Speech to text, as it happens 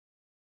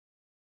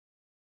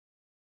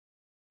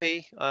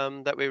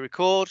that we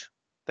record.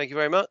 Thank you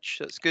very much.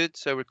 That's good.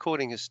 So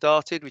recording has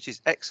started, which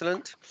is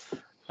excellent.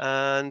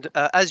 And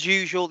as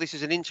usual, this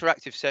is an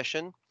interactive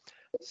session.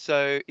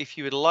 So if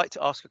you would like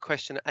to ask a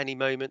question at any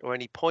moment or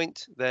any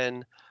point,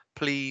 then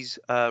please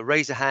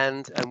raise a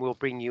hand and we'll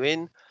bring you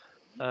in.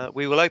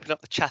 We will open up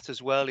the chat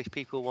as well if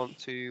people want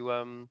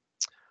to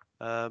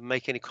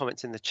make any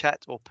comments in the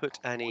chat or put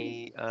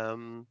any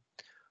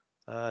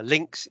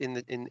links in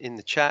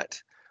the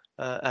chat.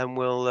 And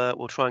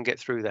we'll try and get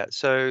through that.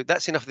 So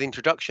that's enough of the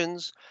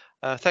introductions.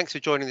 Thanks for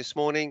joining this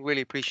morning.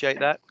 Really appreciate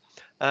that.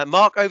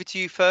 Mark, over to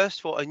you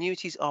first for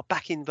annuities are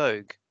back in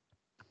vogue.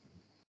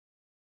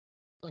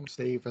 Thanks,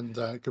 Steve, and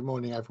good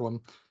morning,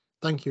 everyone.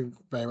 Thank you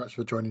very much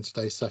for joining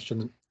today's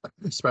session,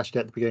 especially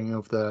at the beginning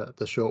of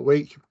the short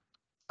week.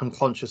 I'm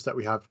conscious that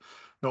we have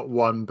not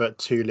one but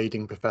two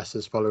leading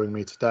professors following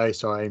me today,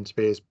 so I aim to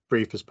be as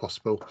brief as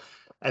possible,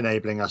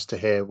 enabling us to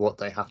hear what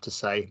they have to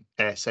say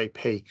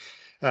ASAP.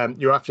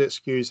 You'll have to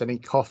excuse any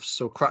coughs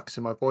or cracks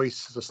in my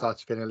voice as I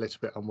started feeling a little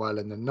bit unwell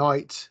in the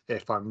night.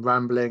 If I'm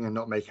rambling and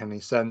not making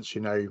any sense,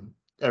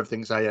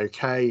 everything's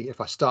a-okay.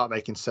 If I start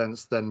making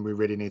sense, then we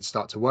really need to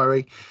start to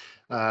worry.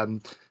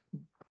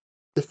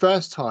 The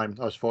first time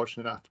I was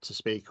fortunate enough to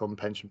speak on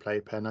Pension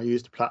Playpen, I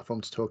used the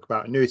platform to talk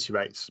about annuity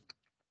rates.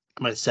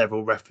 I made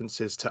several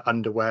references to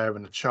underwear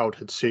and a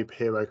childhood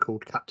superhero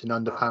called Captain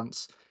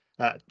Underpants.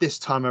 This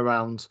time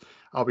around,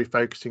 I'll be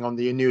focusing on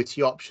the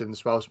annuity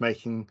options whilst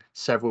making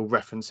several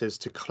references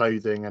to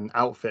clothing and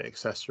outfit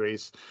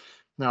accessories.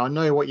 Now, I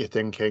know what you're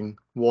thinking.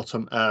 What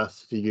on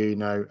earth do you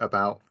know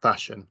about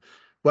fashion?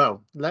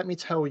 Well, let me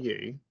tell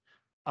you,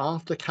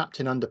 after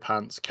Captain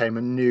Underpants came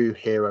a new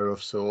hero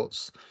of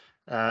sorts,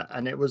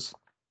 and it was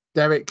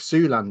Derek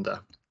Zoolander.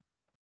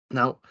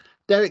 Now,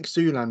 Derek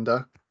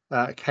Zoolander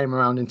came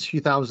around in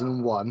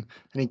 2001,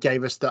 and he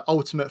gave us the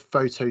ultimate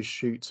photo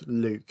shoot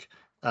look.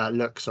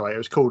 It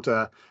was called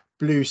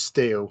Blue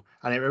Steel,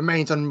 and it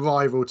remains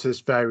unrivaled to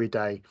this very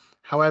day.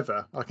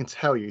 However, I can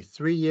tell you,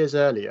 3 years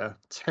earlier,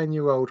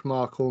 10-year-old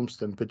Mark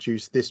Ormston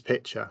produced this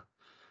picture.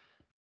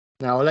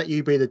 Now, I'll let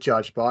you be the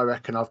judge, but I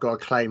reckon I've got a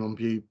claim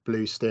on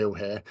Blue Steel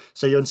here.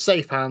 So you're in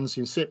safe hands,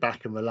 you can sit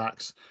back and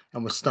relax,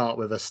 and we'll start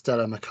with a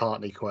Stella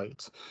McCartney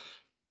quote.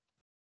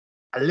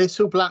 "A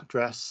little black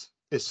dress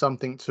is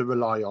something to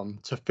rely on,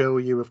 to fill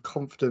you with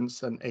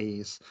confidence and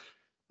ease."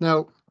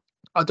 Now,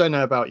 I don't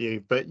know about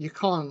you, but you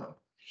can't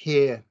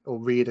hear or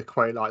read a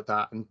quote like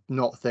that and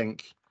not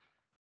think,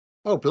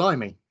 oh,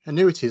 blimey,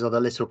 annuities are the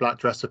little black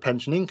dress of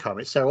pension income.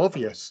 It's so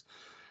obvious.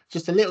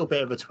 Just a little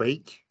bit of a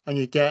tweak and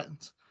you get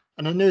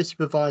an annuity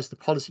provides the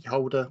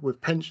policyholder with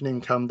pension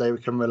income they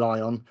can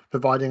rely on,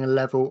 providing a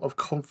level of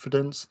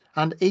confidence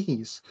and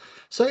ease.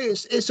 So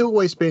it's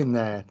always been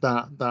there,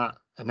 that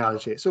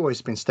analogy. It's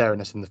always been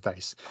staring us in the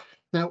face.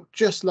 Now,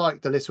 just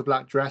like the little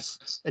black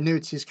dress,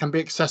 annuities can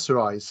be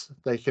accessorized.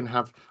 They can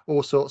have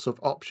all sorts of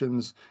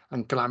options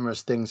and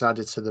glamorous things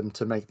added to them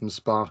to make them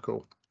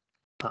sparkle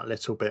a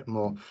little bit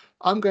more.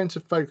 I'm going to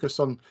focus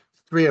on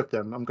three of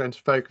them. I'm going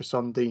to focus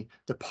on the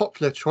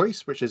popular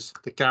choice, which is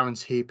the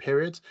guarantee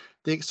period,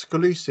 the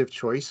exclusive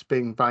choice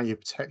being value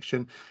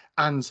protection,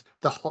 and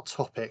the hot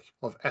topic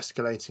of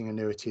escalating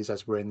annuities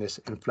as we're in this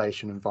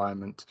inflation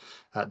environment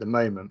at the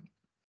moment.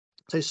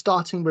 So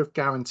starting with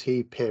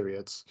guarantee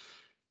periods.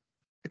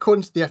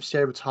 According to the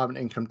FCA retirement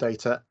income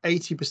data,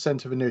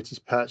 80% of annuities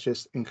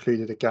purchased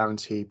included a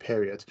guarantee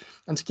period.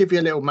 And to give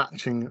you a little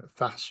matching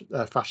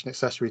fashion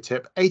accessory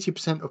tip,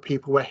 80% of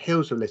people wear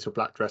heels with little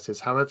black dresses.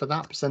 However,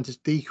 that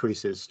percentage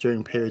decreases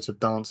during periods of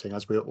dancing,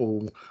 as we're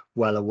all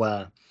well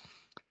aware.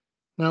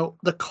 Now,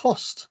 the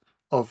cost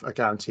of a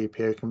guarantee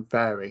period can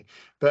vary,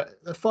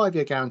 but the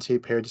 5-year guarantee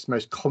period is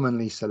most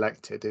commonly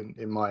selected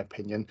in my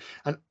opinion,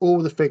 and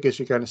all the figures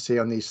you're going to see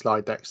on these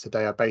slide decks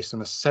today are based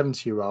on a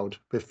 70-year-old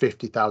with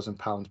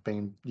 £50,000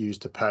 being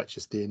used to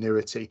purchase the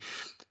annuity.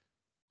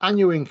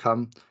 Annual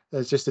income,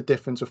 there's just a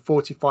difference of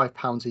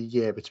 £45 a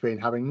year between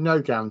having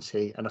no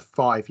guarantee and a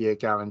 5-year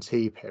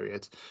guarantee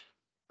period.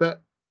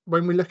 But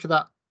when we look at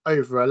that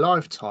over a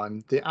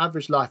lifetime, the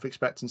average life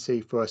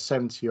expectancy for a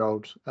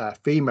 70-year-old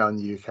female in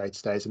the UK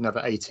today is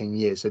another 18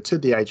 years, so to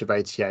the age of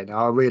 88.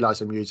 Now, I realise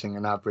I'm using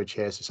an average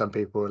here, so some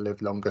people will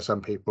live longer,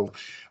 some people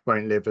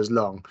won't live as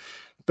long.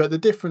 But the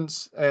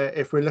difference,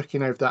 if we're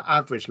looking over that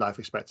average life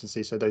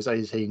expectancy, so those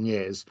 18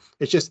 years,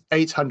 it's just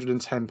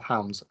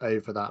 £810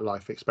 over that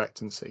life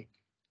expectancy.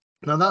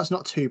 Now, that's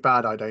not too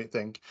bad, I don't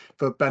think,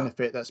 for a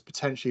benefit that's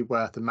potentially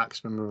worth a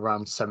maximum of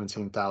around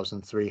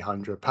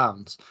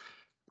 £17,300.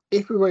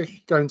 If we were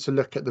going to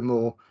look at the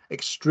more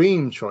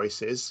extreme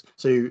choices,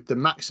 so the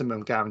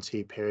maximum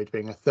guarantee period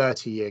being a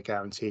 30-year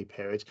guarantee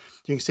period,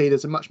 you can see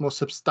there's a much more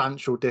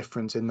substantial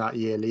difference in that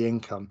yearly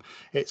income.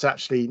 It's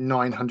actually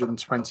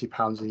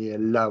 £920 a year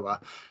lower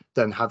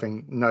than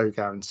having no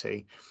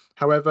guarantee.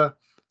 However,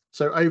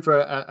 so over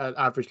an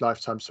average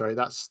lifetime,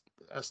 that's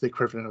the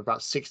equivalent of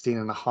about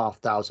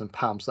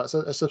 £16,500. That's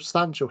a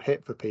substantial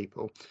hit for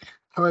people.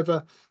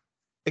 However,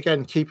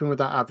 again, keeping with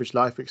that average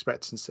life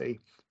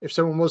expectancy, if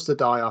someone was to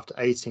die after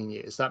 18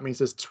 years, that means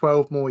there's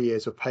 12 more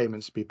years of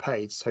payments to be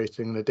paid,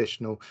 totaling an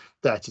additional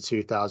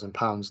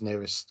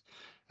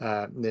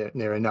 £32,000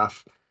 near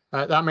enough.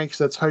 That makes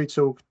the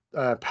total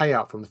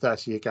payout from a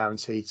 30-year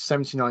guarantee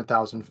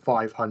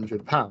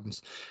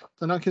 £79,500.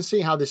 And I can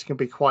see how this can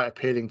be quite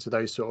appealing to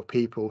those sort of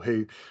people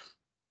who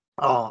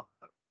are,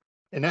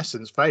 in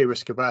essence, very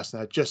risk averse and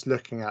they're just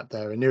looking at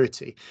their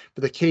annuity.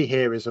 But the key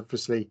here is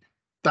obviously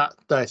that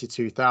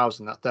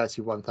 32,000, that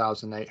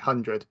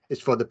 31,800 is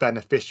for the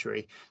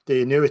beneficiary.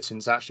 The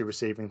annuitant's actually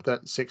receiving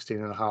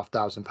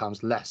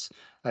 £16,500 less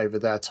over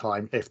their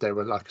time if they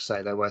were, like I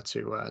say, they were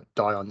to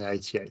die on their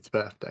 88th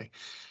birthday.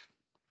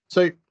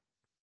 So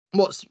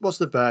what's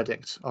the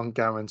verdict on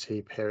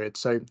guarantee period?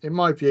 So in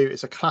my view,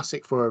 it's a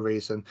classic for a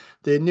reason.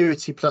 The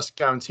annuity plus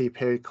guarantee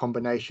period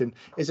combination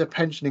is a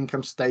pension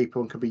income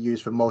staple and can be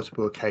used for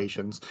multiple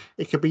occasions.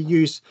 It can be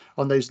used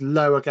on those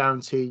lower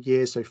guarantee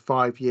years, so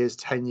 5 years,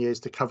 10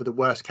 years, to cover the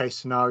worst case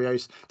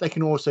scenarios. They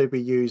can also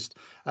be used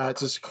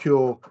to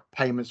secure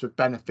payments with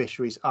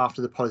beneficiaries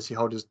after the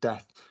policyholder's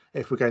death,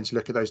 if we're going to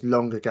look at those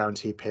longer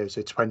guarantee periods,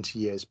 so 20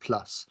 years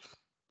plus.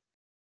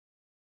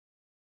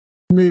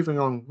 Moving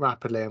on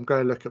rapidly, I'm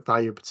going to look at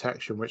value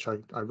protection, which I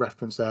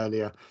referenced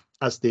earlier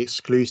as the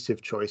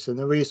exclusive choice. And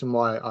the reason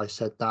why I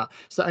said that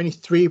is that only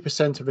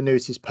 3% of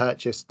annuities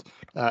purchased,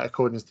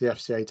 according to the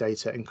FCA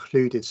data,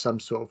 included some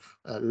sort of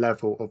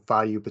level of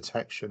value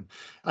protection.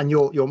 And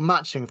your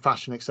matching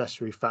fashion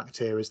accessory fact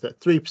here is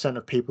that 3%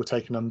 of people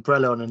take an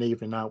umbrella on an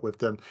evening out with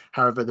them.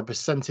 However, the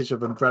percentage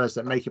of umbrellas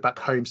that make it back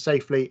home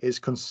safely is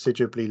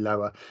considerably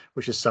lower,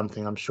 which is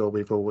something I'm sure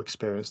we've all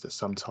experienced at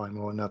some time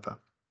or another.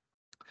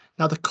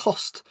 Now, the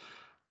cost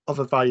of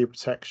a value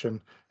protection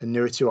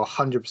annuity or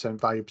 100%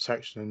 value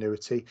protection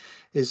annuity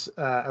is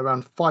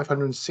around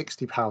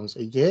 £560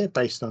 a year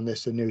based on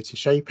this annuity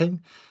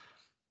shaping.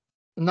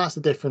 And that's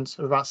the difference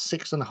of about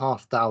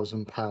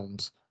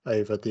 £6,500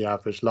 over the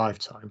average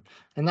lifetime.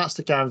 And that's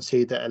to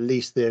guarantee that at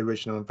least the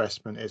original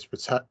investment is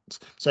returned.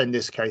 So in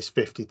this case,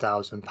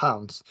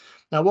 £50,000.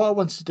 Now, what I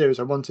wanted to do is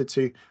I wanted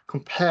to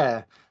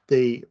compare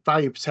the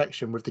value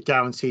protection with the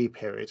guarantee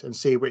period and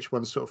see which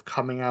one's sort of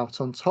coming out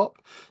on top.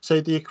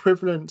 So the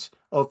equivalent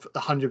of the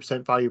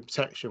 100% value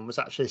protection was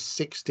actually a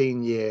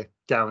 16-year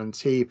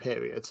guarantee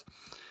period.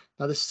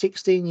 Now, the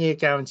 16-year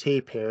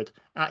guarantee period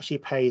actually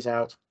pays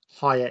out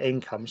higher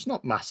incomes,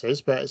 not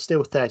masses, but it's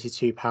still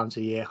 £32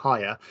 a year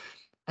higher.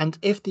 And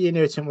if the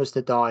annuitant was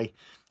to die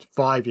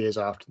 5 years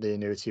after the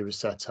annuity was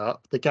set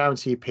up, the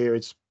guarantee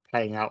period's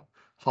paying out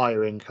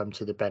higher income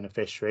to the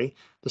beneficiary.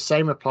 The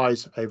same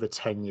applies over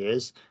 10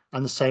 years,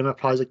 and the same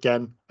applies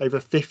again over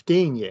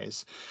 15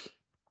 years.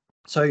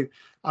 So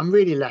I'm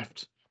really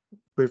left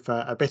with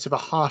a bit of a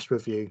harsh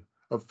review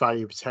of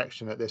value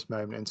protection at this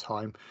moment in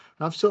time.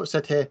 And I've sort of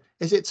said here,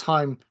 is it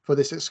time for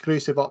this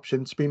exclusive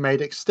option to be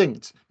made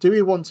extinct? Do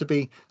we want to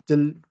be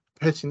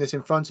putting this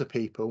in front of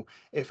people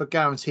if a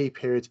guarantee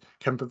period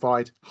can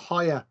provide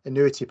higher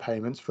annuity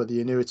payments for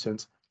the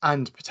annuitant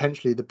and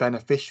potentially the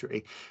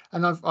beneficiary?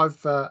 And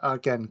I've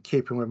again,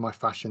 keeping with my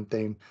fashion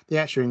theme, the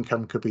extra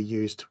income could be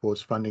used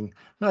towards funding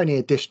not only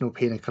additional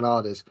pina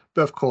coladas,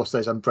 but of course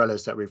those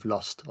umbrellas that we've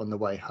lost on the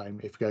way home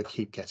if we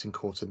keep getting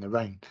caught in the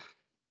rain.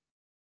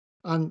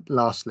 And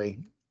lastly,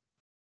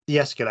 the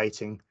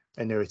escalating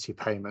annuity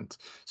payment.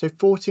 So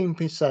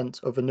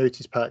 14% of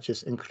annuities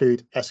purchased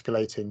include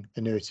escalating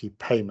annuity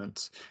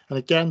payments. And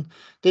again,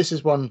 this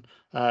is one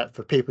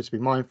for people to be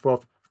mindful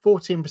of.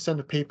 14%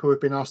 of people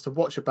who've been asked to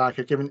watch your bag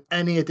are given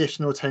any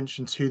additional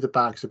attention to the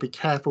bag. So be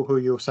careful who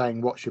you're saying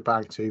watch your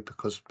bag to,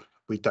 because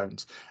we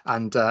don't.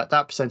 And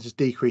that percentage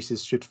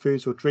decreases should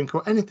foods or drink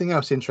or anything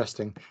else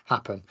interesting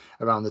happen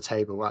around the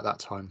table at that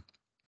time.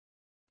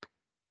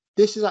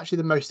 This is actually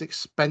the most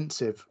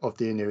expensive of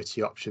the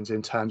annuity options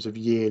in terms of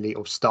yearly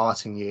or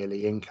starting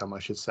yearly income, I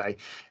should say.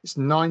 It's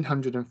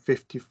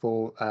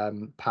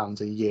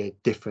 £954 a year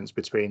difference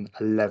between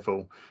a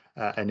level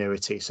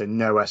annuity, so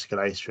no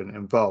escalation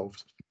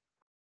involved.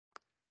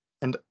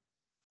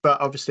 But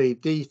obviously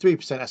the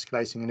 3%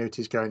 escalating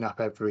annuity is going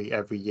up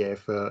every year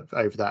for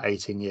over that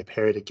 18-year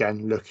period,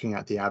 again looking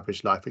at the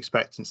average life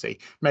expectancy,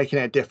 making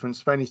it a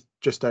difference of only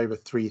just over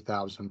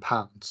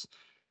 £3,000.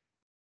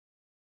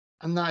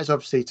 And that is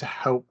obviously to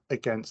help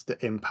against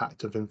the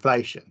impact of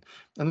inflation.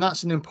 And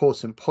that's an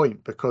important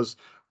point, because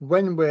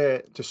when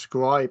we're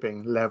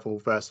describing level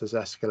versus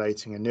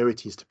escalating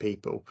annuities to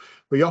people,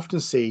 we often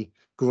see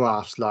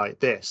graphs like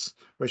this,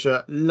 which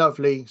are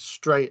lovely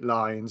straight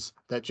lines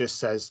that just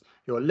says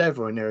your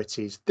level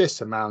annuities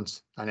this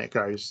amount, and it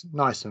goes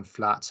nice and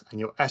flat, and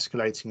your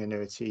escalating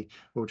annuity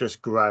will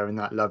just grow in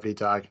that lovely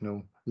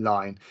diagonal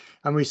line.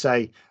 And we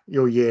say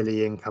your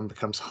yearly income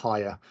becomes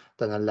higher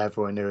than a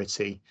level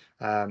annuity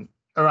around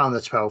the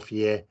 12th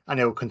year, and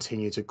it will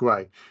continue to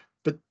grow.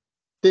 But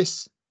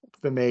this,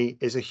 for me,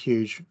 is a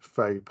huge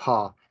faux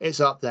pas. It's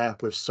up there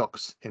with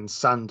socks in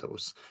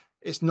sandals.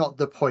 It's not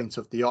the point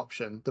of the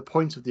option. The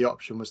point of the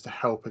option was to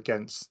help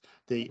against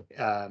the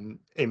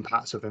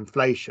impacts of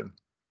inflation.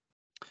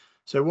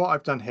 So what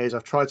I've done here is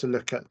I've tried to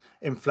look at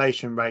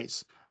inflation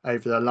rates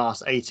over the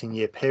last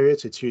 18-year period,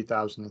 to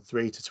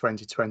 2003 to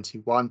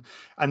 2021,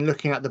 and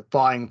looking at the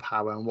buying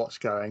power and what's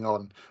going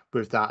on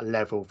with that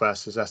level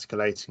versus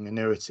escalating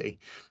annuity.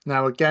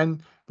 Now,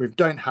 again, we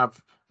don't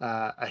have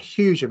a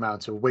huge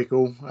amount of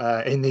wiggle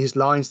in these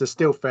lines. They're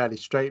still fairly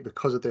straight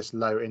because of this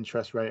low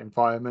interest rate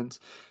environment.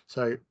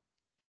 So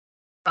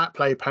at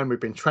Playpen, we've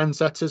been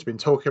trendsetters, been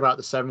talking about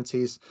the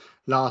 70s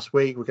last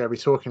week. We're going to be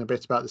talking a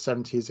bit about the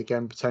 70s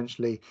again,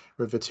 potentially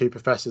with the two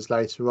professors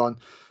later on.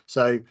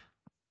 So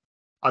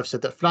I've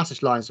said that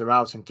flattish lines are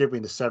out and give me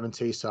the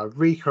 70s. So I've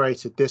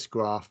recreated this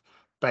graph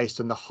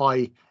based on the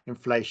high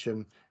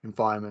inflation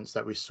environments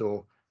that we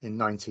saw in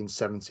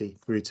 1970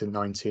 through to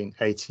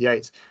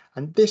 1988.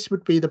 And this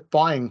would be the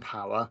buying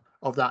power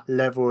of that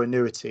level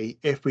annuity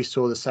if we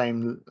saw the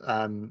same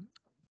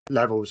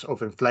levels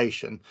of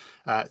inflation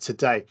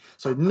today.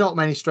 So not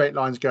many straight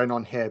lines going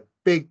on here,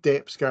 big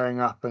dips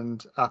going up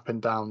and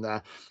down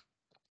there.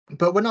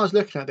 But when I was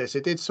looking at this,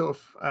 it did sort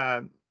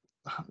of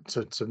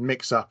to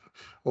mix up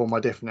all my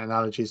different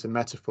analogies and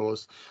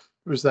metaphors,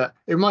 was that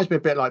it reminds me a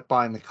bit like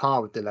buying the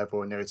car with the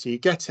level annuity. You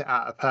get it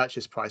at a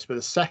purchase price, but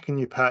the second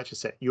you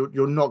purchase it,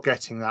 you're not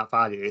getting that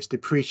value. It's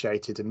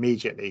depreciated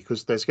immediately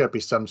because there's going to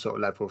be some sort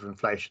of level of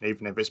inflation,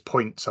 even if it's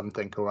point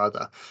something or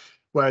other.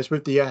 Whereas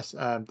with the 3%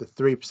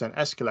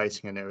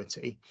 escalating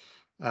annuity,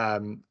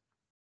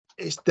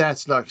 it's there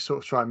to like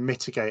sort of try and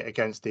mitigate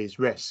against these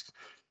risks.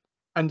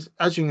 And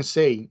as you can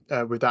see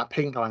with that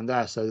pink line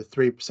there, so the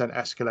 3%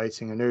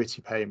 escalating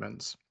annuity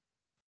payments,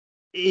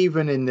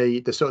 even in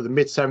the sort of the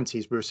mid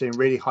 70s, we were seeing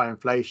really high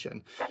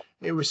inflation.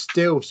 It was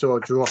still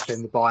sort of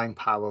dropping the buying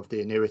power of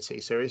the annuity.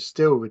 So it's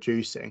still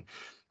reducing.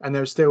 And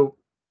there was still,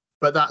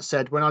 but that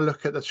said, when I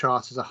look at the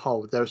chart as a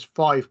whole, there was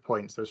 5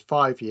 points, there was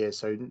 5 years,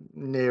 so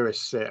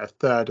nearest a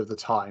third of the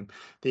time,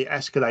 the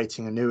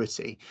escalating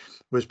annuity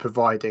was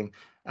providing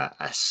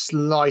a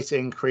slight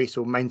increase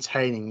or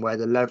maintaining where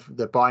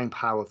the buying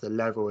power of the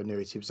level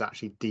annuity was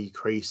actually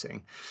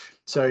decreasing.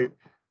 So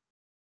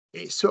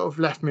it sort of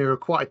left me with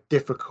quite a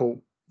difficult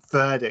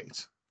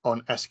verdict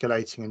on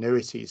escalating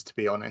annuities, to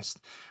be honest.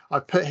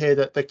 I've put here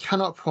that they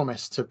cannot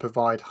promise to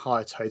provide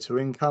higher total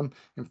income.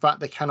 In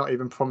fact, they cannot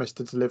even promise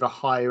to deliver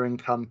higher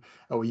income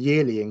or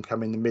yearly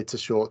income in the mid to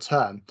short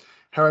term.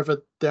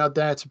 However, they are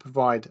there to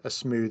provide a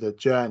smoother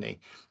journey.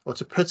 Or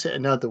to put it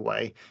another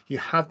way, you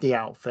have the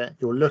outfit,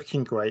 you're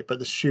looking great, but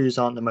the shoes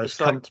aren't the most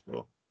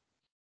comfortable.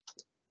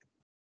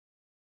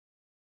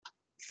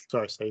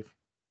 Sorry, Steve.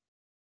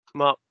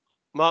 Mark,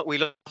 we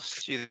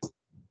lost you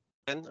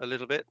then a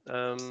little bit.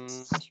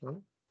 That's right.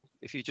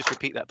 If you just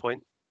repeat that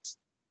point.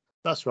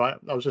 That's right.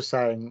 I was just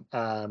saying,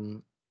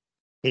 you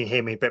can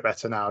hear me a bit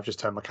better now. I've just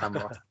turned my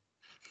camera off.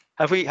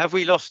 Have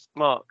we lost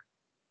Mark?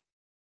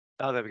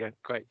 Oh, there we go.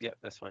 Great. Yeah,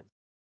 that's fine.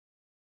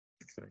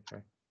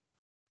 Okay.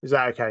 Is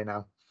that okay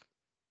now?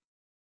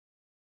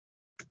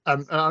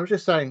 And I was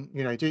just saying,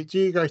 you know, do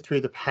you go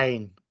through the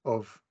pain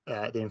of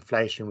the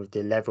inflation with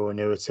the level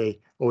annuity,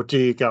 or do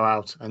you go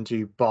out and do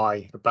you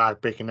buy a bag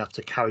big enough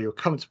to carry your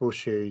comfortable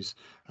shoes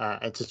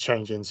and to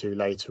change into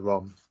later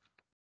on?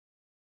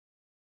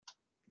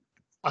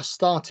 I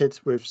started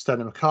with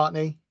Stella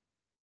McCartney.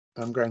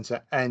 I'm going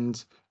to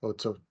end or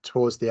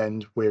towards the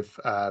end with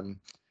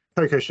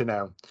Coco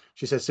Chanel.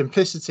 She says,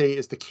 simplicity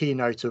is the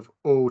keynote of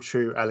all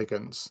true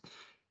elegance.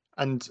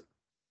 And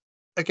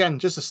again,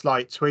 just a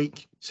slight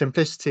tweak.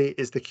 Simplicity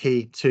is the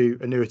key to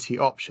annuity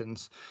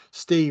options.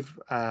 Steve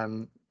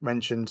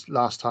mentioned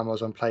last time I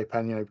was on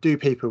Playpen, you know, do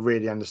people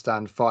really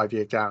understand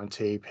 5-year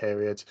guarantee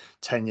periods,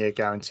 10-year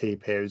guarantee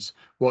periods?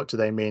 What do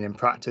they mean in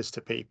practice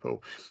to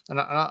people? And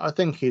I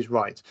think he's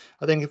right.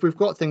 I think if we've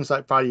got things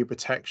like value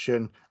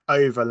protection,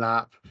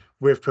 overlap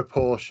with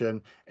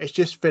proportion, it's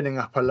just filling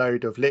up a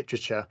load of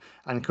literature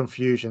and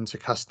confusion to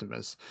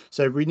customers.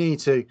 So we need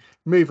to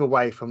move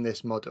away from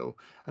this model.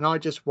 And I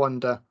just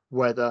wonder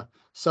whether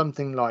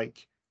something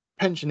like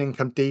pension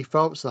income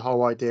defaults, the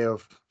whole idea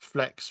of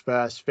flex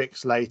first,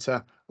 fix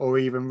later, or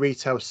even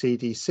retail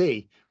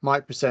CDC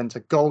might present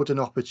a golden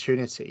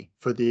opportunity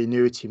for the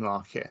annuity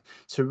market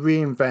to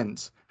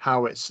reinvent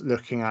how it's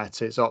looking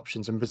at its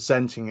options and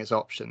presenting its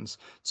options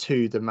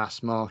to the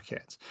mass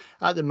market.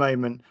 At the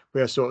moment,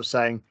 we are sort of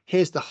saying,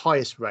 here's the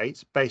highest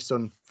rate based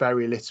on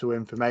very little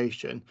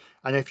information.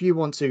 And if you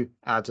want to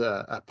add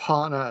a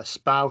partner, a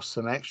spouse,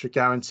 some extra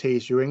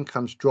guarantees, your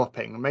income's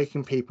dropping,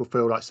 making people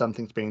feel like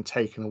something's being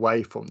taken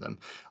away from them.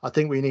 I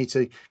think we need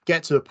to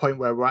get to the point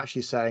where we're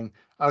actually saying,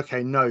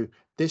 okay, no,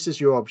 this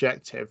is your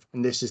objective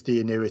and this is the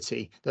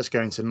annuity that's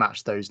going to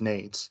match those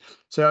needs.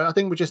 So I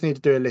think we just need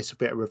to do a little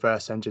bit of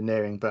reverse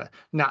engineering, but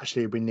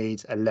naturally we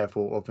need a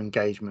level of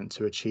engagement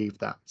to achieve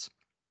that.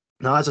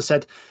 Now, as I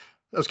said,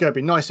 it was going to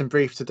be nice and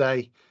brief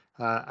today,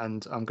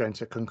 and I'm going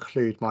to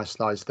conclude my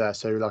slides there.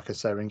 So like I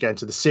say, we're going to get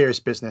into the serious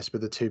business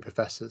with the two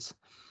professors.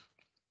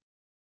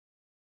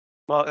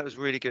 Mark, that was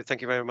really good.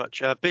 Thank you very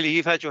much. Billy,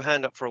 you've had your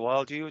hand up for a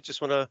while. Do you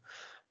just want to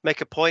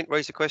make a point,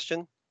 raise a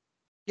question?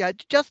 Yeah,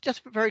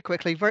 just very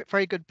quickly,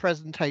 very good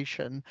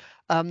presentation.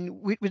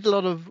 We did a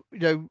lot of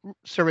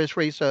serious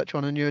research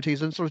on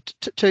annuities, and sort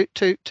of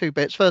two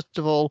bits. First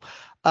of all,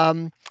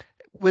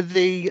 with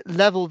the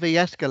level V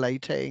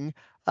escalating,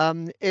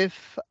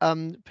 if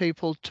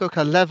people took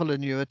a level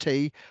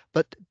annuity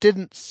but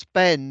didn't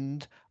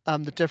spend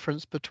the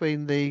difference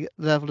between the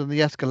level and the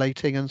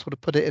escalating and sort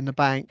of put it in the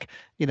bank,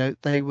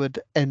 they would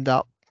end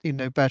up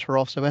better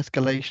off. So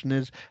escalation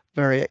is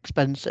very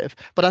expensive.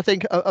 But I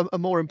think a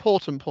more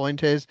important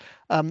point is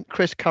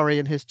Chris Curry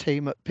and his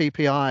team at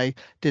PPI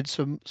did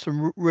some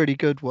really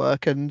good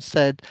work and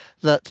said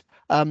that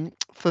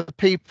for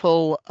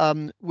people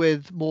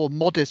with more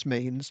modest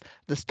means,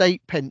 the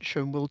state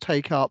pension will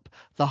take up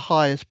the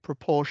highest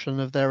proportion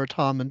of their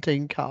retirement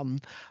income,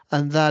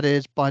 and that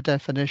is by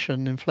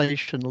definition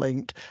inflation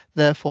linked.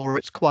 Therefore,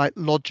 it's quite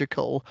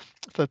logical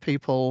for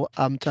people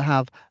to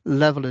have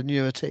level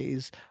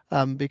annuities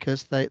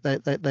because they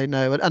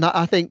know. And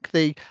I think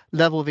the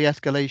level of the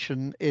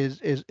escalation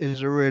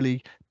is a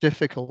really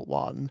difficult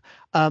one.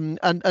 And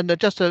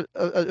just a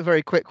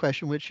very quick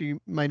question, which you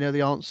may know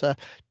the answer.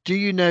 Do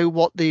you know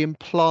what the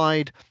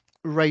implied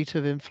rate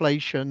of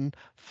inflation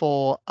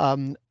for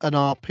an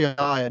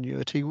RPI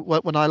annuity?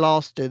 When I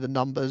last did the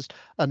numbers,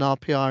 an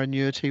RPI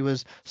annuity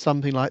was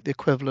something like the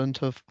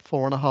equivalent of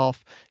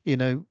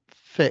 4.5,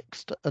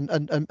 fixed,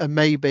 and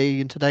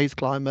maybe in today's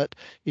climate,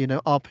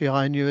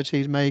 RPI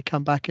annuities may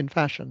come back in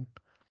fashion.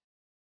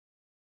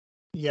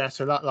 Yeah,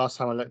 so that last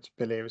time I looked,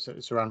 Billy,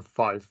 it's around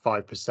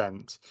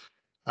 5%.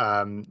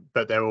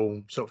 But they're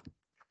all sort of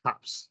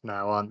caps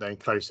now, aren't they?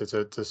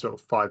 Closer to sort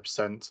of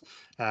 5%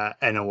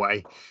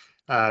 anyway.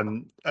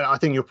 I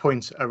think your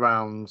point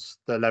around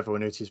the level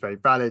annuity is very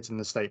valid, and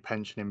the state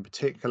pension in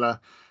particular.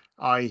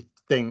 I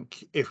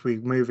think if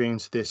we're moving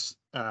into this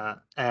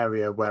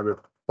area where we're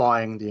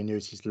buying the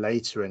annuities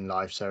later in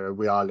life, so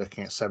we are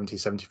looking at 70,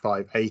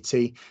 75,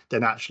 80,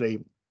 then actually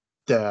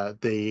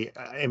the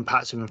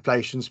impact of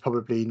inflation is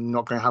probably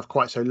not going to have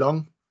quite so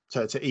long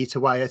to eat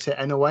away at it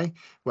anyway.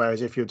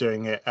 Whereas if you're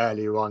doing it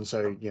earlier on,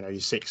 so your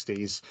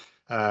 60s,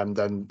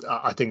 then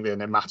I think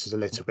then it matters a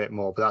little bit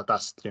more. But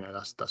that's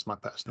my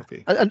personal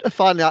view. And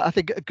finally, I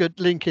think a good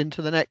link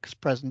into the next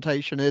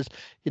presentation is,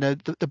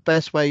 the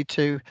best way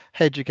to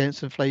hedge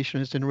against inflation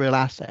is in real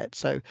assets.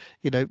 So,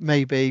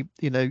 maybe,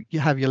 you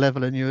have your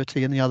level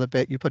annuity and the other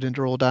bit you put in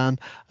drawdown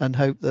and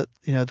hope that,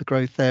 the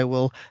growth there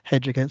will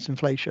hedge against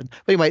inflation.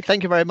 But anyway,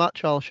 thank you very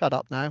much. I'll shut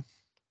up now.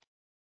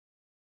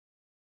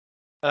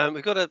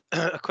 We've got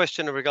a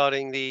question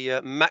regarding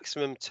the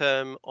maximum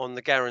term on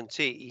the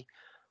guarantee.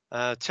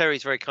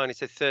 Terry's very kindly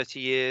said 30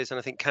 years, and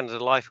I think Canada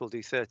Life will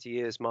do 30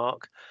 years,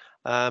 Mark.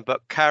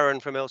 But Karen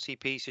from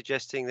LCP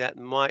suggesting that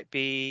might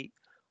be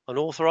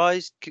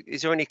unauthorized.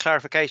 Is there any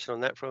clarification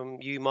on that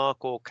from you,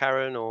 Mark, or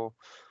Karen, or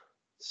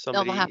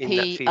somebody in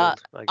that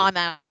field? I'm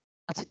out.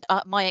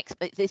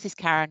 This is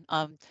Karen.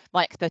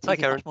 My expertise is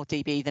much more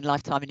DB than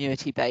lifetime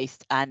annuity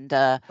based, and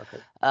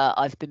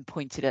I've been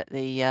pointed at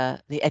the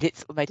edits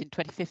that were made in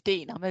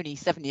 2015. I'm only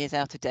 7 years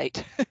out of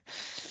date.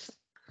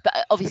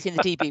 But obviously in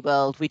the DB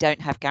world, we don't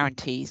have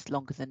guarantees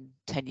longer than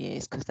 10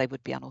 years because they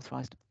would be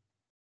unauthorised.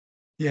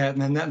 Yeah, and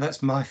then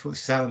that's my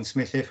fault, Alan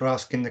Smith, here for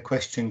asking the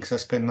question, because I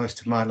spend most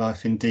of my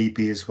life in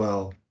DB as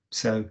well.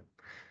 So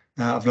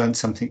I've learned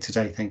something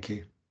today. Thank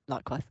you.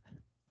 Likewise.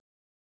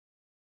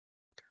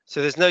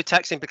 So there's no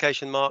tax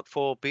implication, Mark,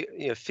 for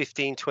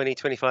 15, 20,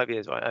 25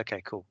 years, right?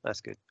 Okay, cool. That's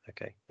good.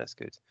 Okay, that's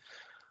good.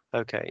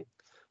 Okay.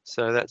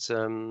 So that's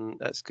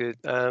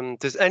good.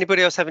 Does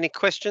anybody else have any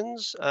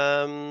questions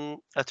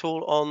at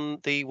all on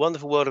the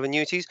wonderful world of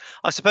annuities?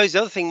 I suppose the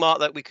other thing, Mark,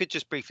 that we could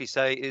just briefly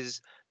say is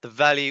the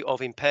value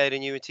of impaired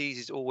annuities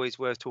is always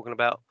worth talking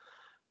about.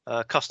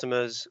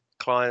 Customers,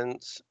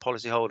 clients,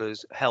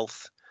 policyholders,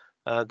 health.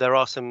 There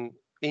are some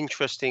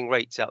interesting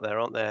rates out there,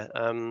 aren't there?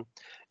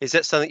 Is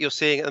that something you're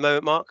seeing at the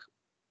moment, Mark?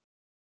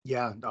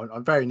 Yeah, I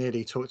very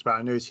nearly talked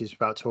about annuities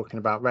without talking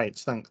about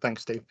rates.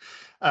 Thanks, Steve.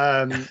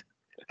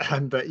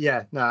 But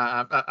yeah, no,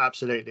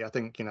 absolutely. I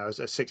think as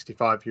a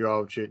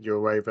 65-year-old,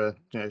 you're over,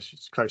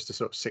 it's close to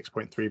sort of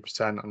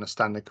 6.3% on a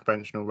standard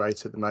conventional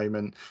rate at the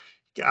moment.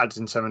 Adds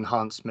in some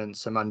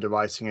enhancements, some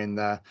underwriting in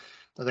there.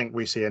 I think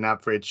we see an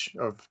average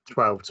of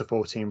 12 to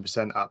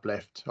 14%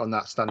 uplift on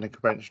that standard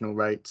conventional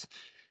rate.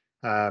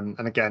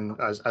 And again,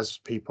 as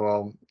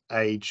people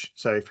age,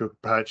 so if you're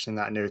purchasing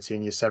that annuity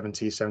in your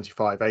 70s,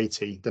 75,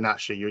 80, then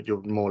actually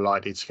you're more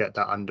likely to get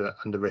that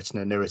underwritten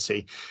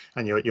annuity,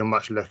 and you're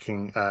much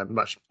looking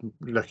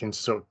to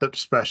sort of,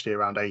 especially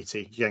around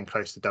 80, you're getting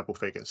close to double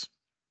figures.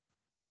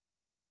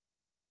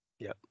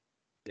 Yeah,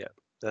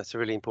 that's a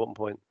really important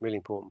point.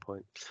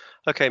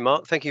 Okay,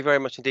 Mark, thank you very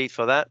much indeed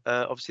for that.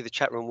 Obviously, the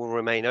chat room will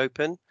remain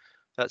open.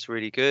 That's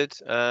really good.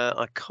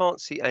 I can't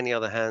see any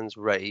other hands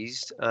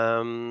raised.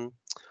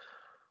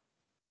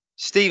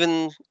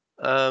 Stephen,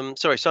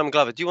 Simon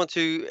Glover, do you want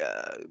to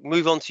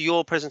move on to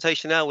your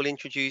presentation now? We'll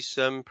introduce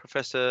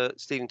Professor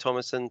Stephen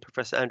Thomas and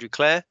Professor Andrew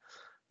Clare,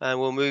 and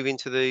we'll move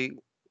into the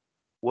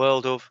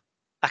world of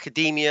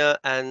academia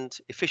and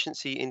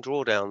efficiency in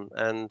drawdown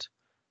and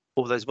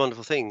all those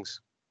wonderful things.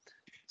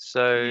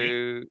 So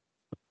yeah.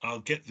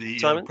 I'll get the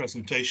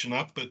presentation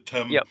up, but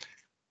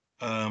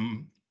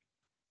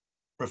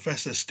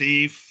Professor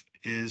Steve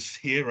is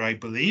here, I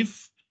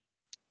believe.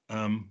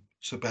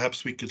 So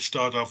perhaps we could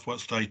start off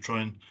whilst I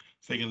try and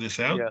figure this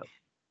out. Yeah.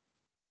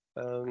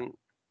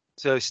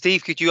 So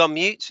Steve, could you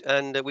unmute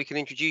and we can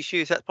introduce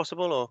you? Is that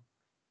possible? Or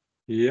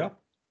yeah,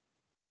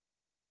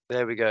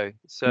 there we go.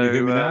 So can you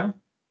hear me now?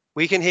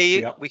 We can hear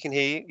you. Yeah. We can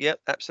hear you. Yep,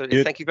 absolutely.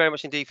 Good. Thank you very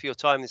much indeed for your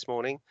time this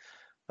morning.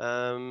 We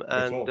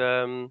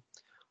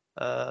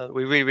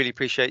really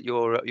appreciate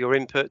your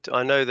input.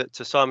 I know that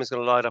Simon's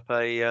going to light up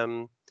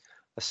a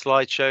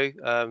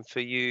slideshow for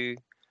you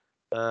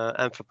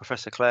and for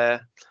Professor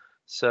Clare.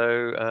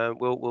 So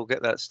we'll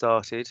get that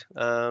started.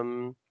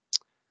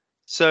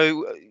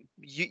 So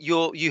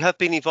you have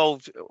been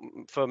involved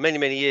for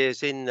many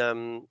years in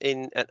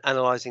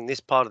analysing this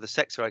part of the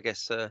sector, I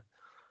guess.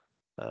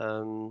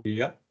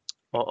 Yeah.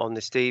 On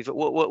this, Steve.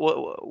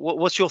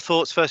 What's your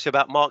thoughts firstly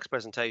about Mark's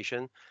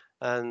presentation?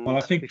 And well,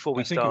 I think before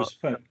we it start,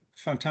 was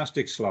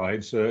fantastic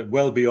slides,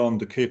 well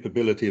beyond the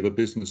capability of a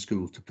business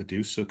school to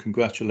produce. So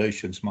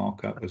congratulations,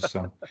 Mark. That was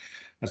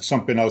that's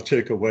something I'll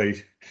take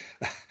away.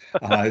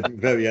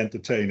 Very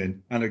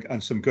entertaining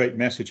and some great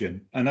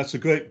messaging. And that's a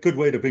good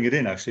way to bring it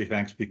in, actually,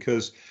 thanks,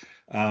 because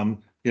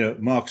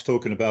Mark's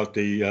talking about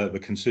the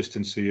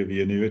consistency of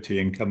the annuity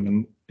income,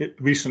 and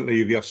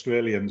recently the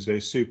Australians,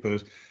 their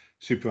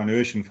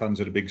superannuation funds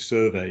did a big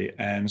survey,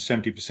 and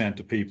 70%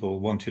 of people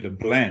wanted a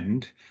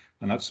blend,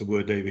 and that's the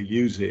word they were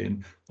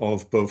using,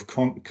 of both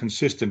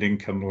consistent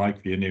income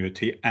like the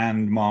annuity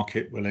and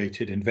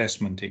market-related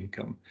investment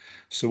income.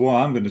 So what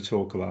I'm going to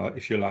talk about,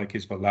 if you like,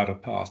 is the latter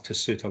part, to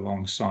sit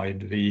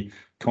alongside the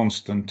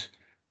constant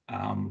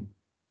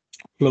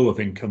flow of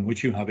income,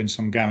 which you have in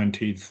some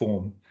guaranteed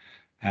form.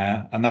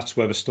 And that's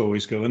where the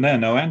stories go. And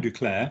then now Andrew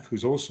Clare,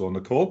 who's also on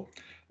the call,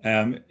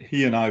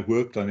 he and I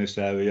worked on this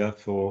area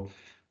for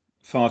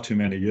far too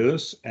many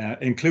years,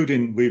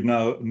 including we've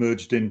now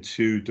merged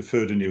into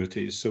deferred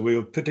annuities. So we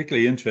were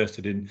particularly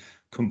interested in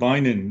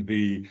combining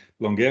the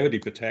longevity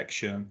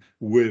protection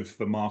with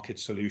the market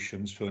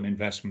solutions for an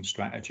investment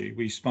strategy.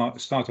 We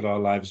started our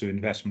lives with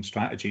investment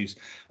strategies.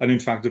 And in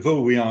fact,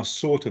 although we are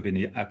sort of in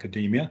the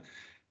academia,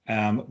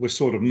 we're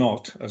sort of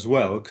not as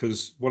well,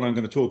 because what I'm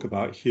going to talk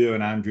about here,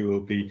 and Andrew will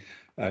be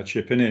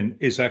chipping in,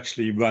 is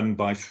actually run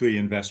by 3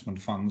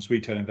 investment funds,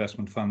 retail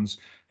investment funds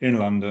in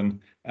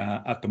London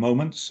at the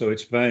moment. So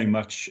it's very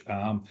much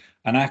an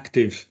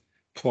active,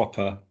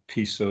 proper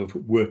piece of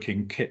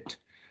working kit.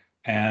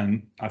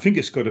 And I think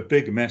it's got a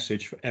big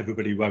message for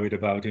everybody worried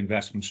about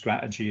investment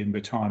strategy in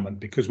retirement,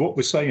 because what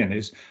we're saying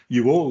is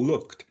you all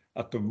looked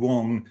at the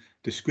wrong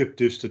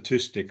descriptive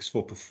statistics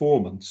for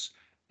performance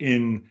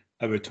in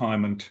a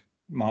retirement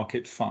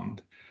market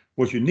fund.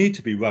 What you need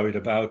to be worried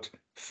about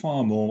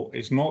far more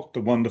is not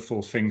the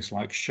wonderful things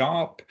like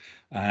Sharpe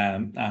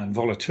and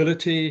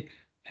volatility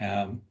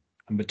and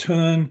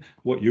return.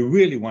 What you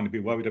really want to be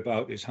worried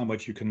about is how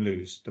much you can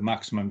lose, the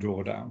maximum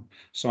drawdown.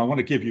 So I want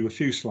to give you a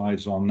few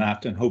slides on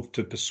that and hope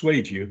to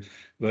persuade you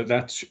that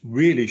that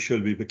really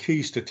should be the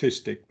key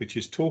statistic which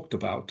is talked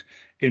about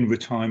in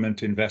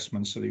retirement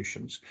investment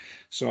solutions.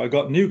 So I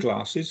got new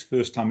glasses,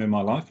 first time in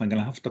my life. I'm going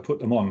to have to put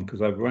them on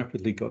because I've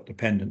rapidly got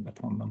dependent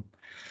upon them.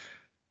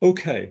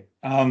 Okay.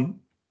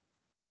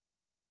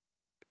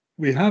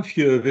 We have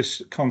here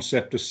this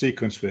concept of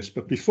sequence risk,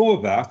 but before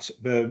that,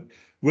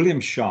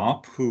 William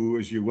Sharpe, who,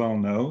 as you well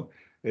know,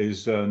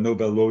 is a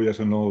Nobel laureate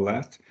and all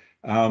that,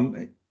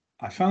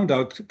 I found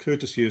out,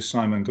 courtesy of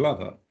Simon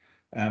Glover,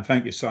 and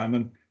thank you,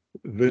 Simon,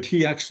 that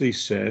he actually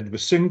said the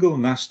single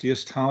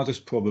nastiest,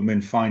 hardest problem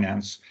in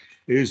finance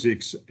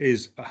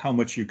is how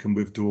much you can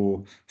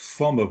withdraw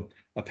from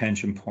a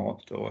pension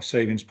pot or a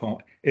savings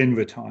pot in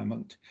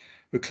retirement.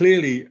 But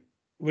clearly,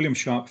 William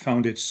Sharpe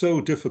found it so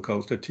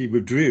difficult that he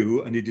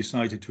withdrew and he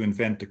decided to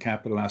invent the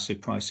capital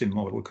asset pricing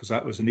model because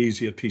that was an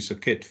easier piece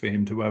of kit for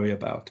him to worry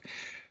about.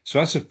 So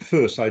that's a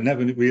first. I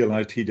never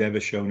realized he'd ever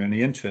shown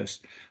any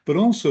interest. But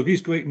also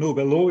these great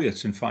Nobel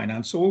laureates in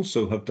finance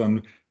also have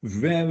done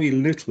very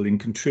little in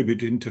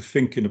contributing to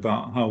thinking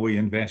about how we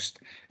invest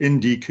in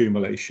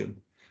decumulation.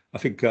 I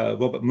think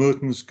Robert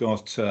Merton's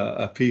got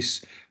a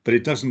piece, but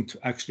it doesn't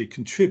actually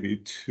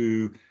contribute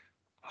to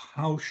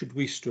how should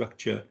we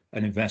structure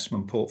an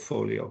investment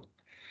portfolio.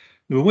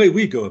 The way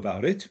we go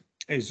about it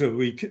is that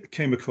we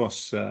came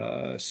across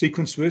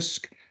sequence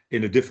risk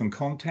in a different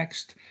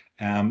context,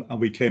 and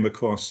we came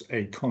across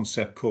a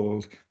concept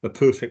called the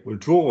perfect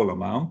withdrawal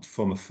amount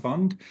from a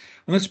fund.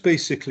 And that's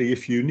basically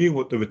if you knew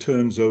what the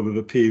returns over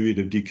the period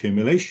of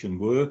decumulation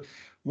were,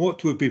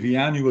 what would be the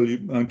annual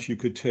amount you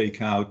could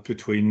take out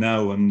between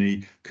now and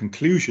the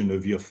conclusion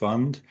of your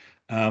fund,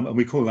 and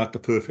we call that the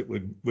perfect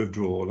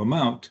withdrawal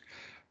amount.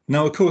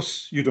 Now, of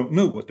course, you don't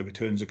know what the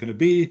returns are going to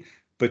be,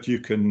 but you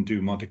can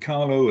do Monte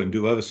Carlo and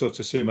do other sorts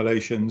of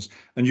simulations,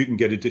 and you can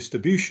get a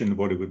distribution of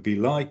what it would be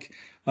like.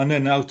 And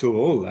then out of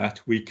all that,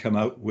 we come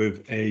out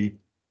with a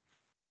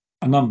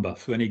number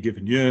for any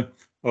given year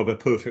of a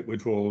perfect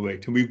withdrawal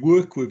rate. And we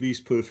work with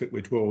these perfect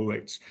withdrawal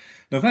rates.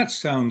 Now, that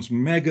sounds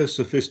mega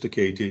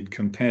sophisticated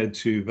compared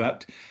to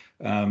that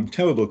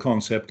terrible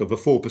concept of a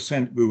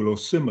 4% rule or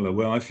similar,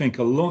 where I think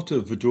a lot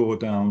of the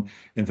drawdown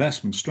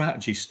investment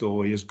strategy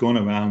story has gone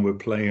around. We're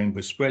playing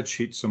with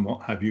spreadsheets and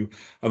what have you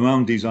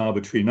around these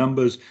arbitrary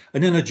numbers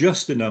and then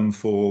adjusting them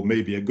for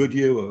maybe a good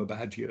year or a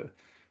bad year.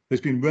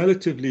 There's been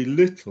relatively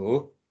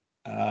little,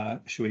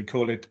 shall we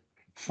call it,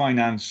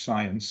 finance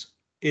science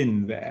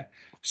in there.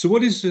 So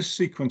what is the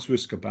sequence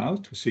risk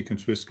about? The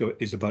sequence risk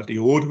is about the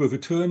order of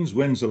returns.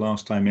 When's the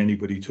last time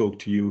anybody talked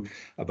to you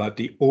about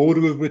the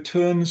order of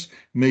returns?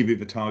 Maybe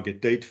the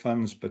target date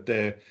funds, but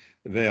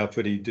they are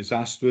pretty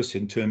disastrous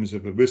in terms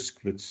of a risk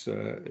that's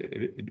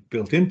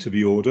built into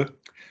the order.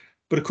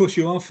 But of course,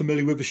 you are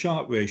familiar with the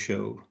Sharpe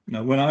ratio.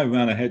 Now, when I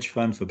ran a hedge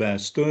fund for Bear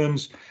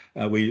Stearns,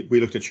 we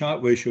looked at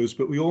Sharpe ratios,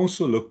 but we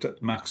also looked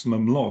at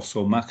maximum loss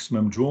or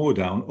maximum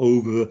drawdown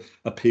over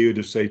a period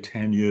of, say,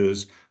 10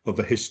 years of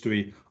the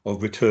history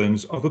of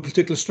returns of a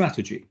particular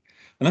strategy.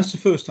 And that's the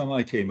first time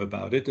I came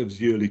about it. It was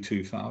the early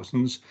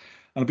 2000s.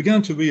 And I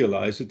began to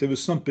realize that there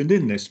was something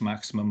in this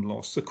maximum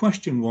loss. The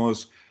question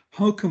was,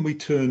 how can we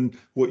turn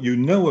what you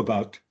know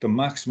about the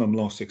maximum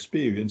loss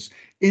experience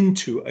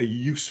into a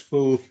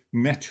useful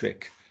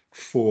metric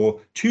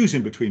for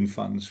choosing between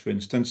funds, for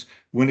instance,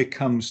 when it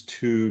comes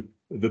to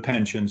the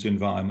pensions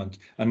environment?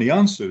 And the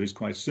answer is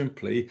quite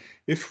simply,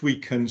 if we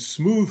can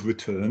smooth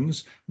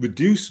returns,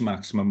 reduce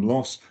maximum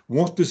loss,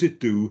 what does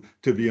it do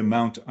to the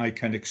amount I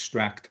can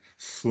extract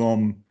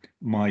from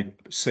my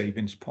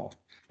savings pot?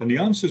 And the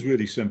answer is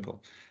really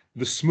simple.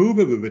 The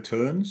smoother the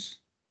returns,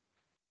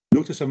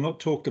 notice I've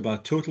not talked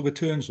about total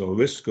returns or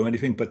risk or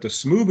anything, but the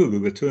smoother the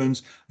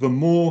returns, the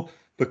more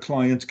the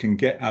client can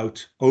get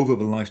out over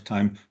the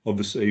lifetime of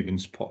the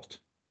savings pot.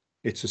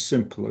 It's as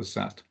simple as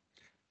that.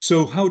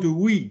 So how do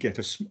we get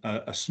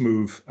a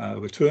smooth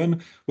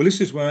return? Well, this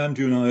is where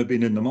Andrew and I have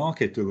been in the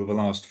market over the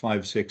last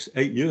 5, 6,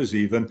 8 years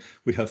even.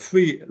 We have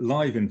 3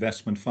 live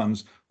investment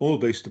funds, all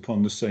based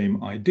upon the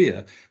same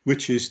idea,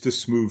 which is to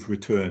smooth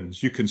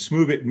returns. You can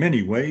smooth it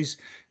many ways.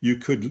 You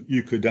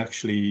could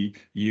actually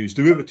use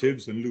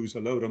derivatives and lose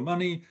a load of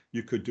money.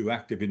 You could do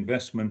active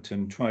investment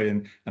and try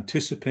and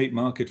anticipate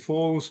market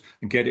falls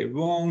and get it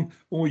wrong.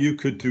 Or you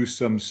could do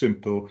some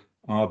simple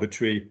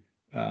arbitrary,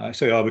 I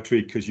say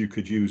arbitrary because you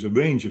could use a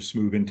range of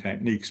smoothing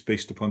techniques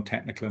based upon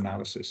technical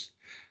analysis.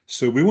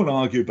 So we won't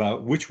argue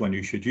about which one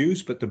you should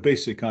use, but the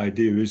basic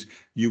idea is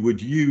you would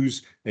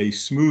use a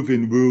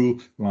smoothing rule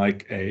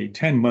like a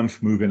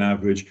 10-month moving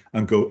average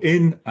and go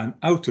in and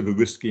out of a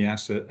risky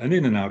asset and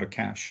in and out of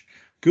cash.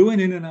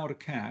 Going in and out of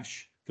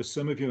cash for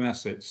some of your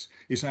assets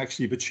is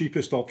actually the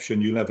cheapest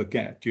option you'll ever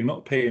get. You're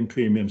not paying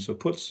premiums for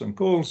puts and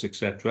calls,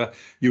 etc.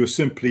 You are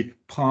simply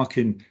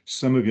parking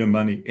some of your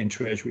money in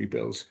treasury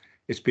bills.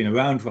 It's been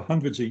around for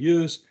hundreds of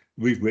years.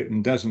 We've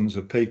written dozens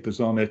of papers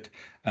on it,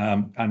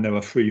 and there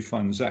are 3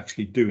 funds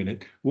actually doing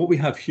it. What we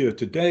have here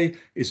today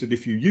is that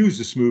if you use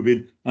the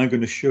smoothing, I'm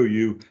going to show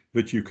you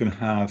that you can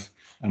have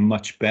a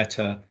much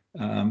better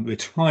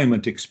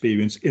retirement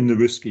experience in the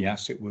risky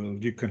asset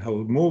world. You can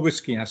hold more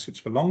risky assets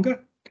for longer.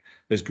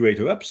 There's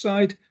greater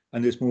upside,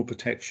 and there's more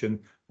protection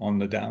on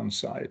the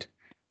downside.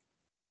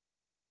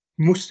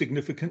 Most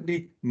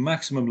significantly,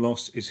 maximum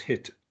loss is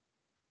hit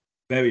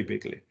very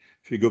bigly.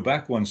 If you go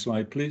back one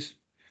slide, please.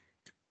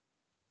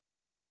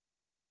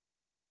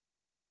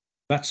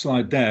 That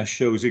slide there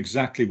shows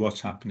exactly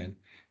what's happening.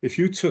 If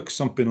you took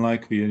something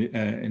like the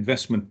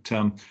investment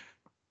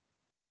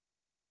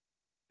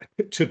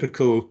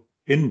typical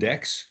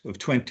index of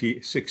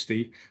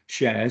 2060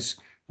 shares,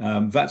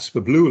 that's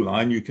the blue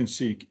line. You can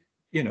see,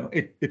 you know,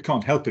 it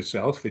can't help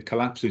itself. It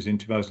collapses in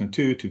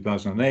 2002,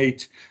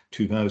 2008,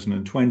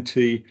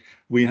 2020.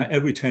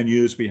 Every 10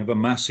 years, we have a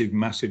massive,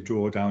 massive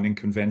drawdown in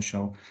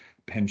conventional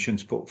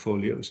pensions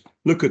portfolios.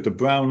 Look at the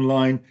brown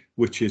line,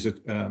 which is a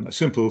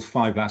simple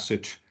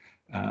 5-asset,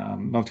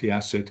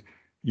 multi-asset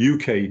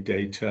UK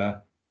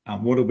data.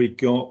 And what have we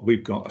got?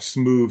 We've got a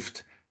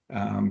smoothed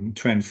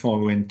trend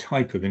following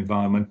type of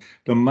environment.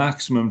 The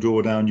maximum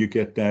drawdown you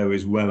get there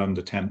is well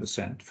under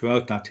 10%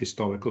 throughout that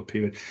historical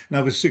period.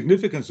 Now, the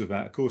significance of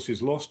that, of course,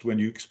 is lost when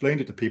you explain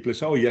it to people.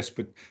 It's, oh, yes,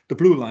 but the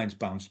blue line's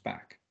bounced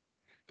back.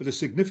 But the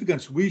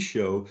significance we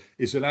show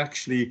is that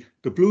actually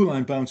the blue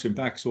line bouncing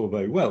back is all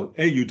very well.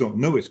 A, you don't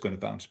know it's going to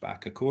bounce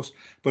back, of course,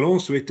 but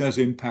also it does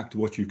impact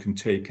what you can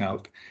take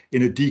out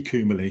in a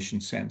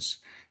decumulation sense.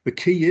 The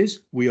key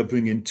is we are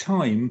bringing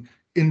time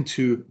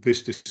into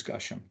this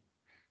discussion.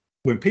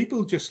 When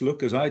people just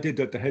look, as I did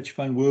at the hedge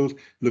fund world,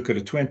 look at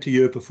a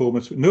 20-year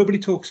performance, nobody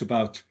talks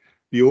about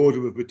the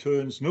order of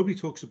returns. Nobody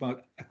talks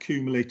about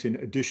accumulating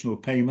additional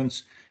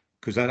payments,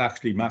 because that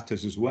actually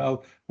matters as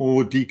well,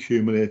 or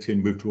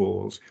decumulating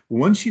withdrawals.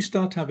 Once you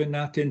start having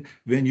that in,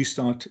 then you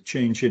start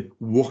changing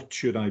what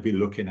should I be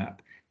looking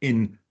at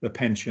in the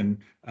pension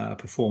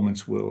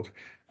performance world.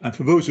 And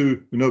for those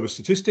who know the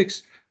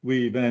statistics,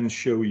 we then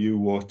show you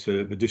what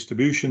the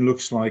distribution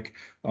looks like.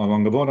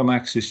 Along the bottom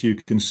axis, you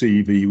can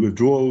see the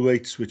withdrawal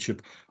rates, which are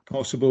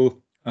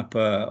possible Up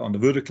on the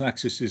vertical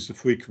axis is the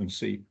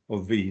frequency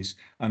of these,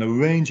 and a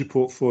range of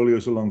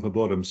portfolios along the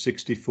bottom,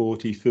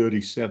 60-40,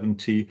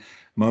 30-70,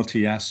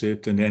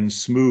 multi-asset, and then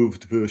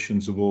smoothed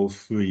versions of all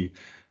three.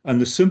 And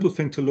the simple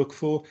thing to look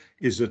for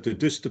is that the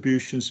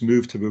distributions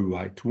move to the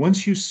right.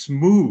 Once you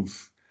smooth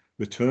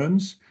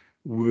returns,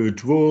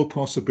 withdrawal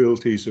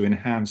possibilities are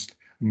enhanced,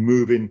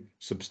 moving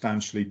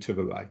substantially to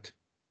the right.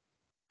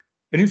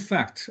 And in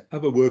fact,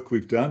 other work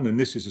we've done, and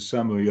this is a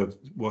summary of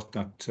what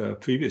that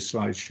previous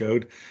slide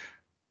showed,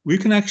 we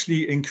can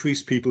actually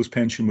increase people's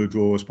pension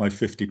withdrawals by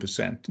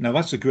 50%. Now,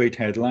 that's a great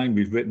headline.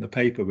 We've written a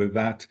paper with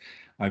that.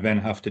 I then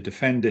have to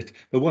defend it.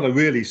 But what I'm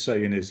really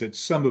saying is that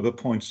some of the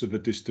points of the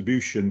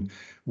distribution,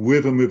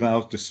 with and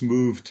without the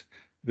smoothed,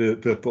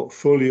 the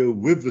portfolio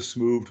with the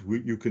smoothed,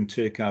 you can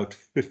take out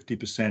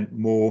 50%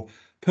 more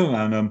per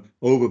annum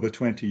over the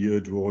 20-year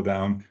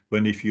drawdown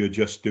than if you're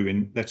just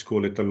doing, let's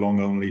call it the long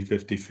only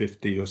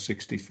 50-50 or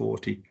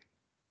 60-40.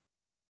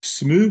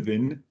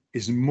 Smoothing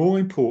is more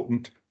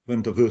important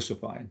than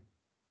diversifying.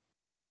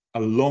 A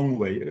long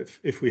way.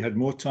 If we had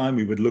more time,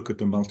 we would look at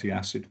the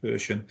multi-asset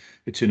version.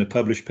 It's in a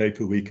published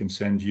paper we can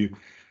send you.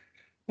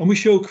 And we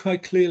show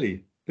quite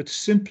clearly that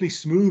simply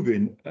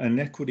smoothing an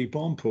equity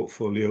bond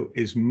portfolio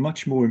is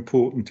much more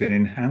important in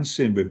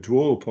enhancing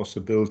withdrawal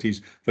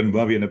possibilities than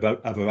worrying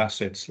about other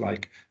assets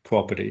like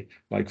property,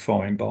 like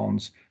foreign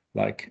bonds,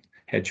 like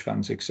hedge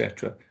funds,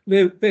 etc.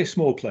 They're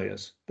small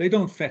players. They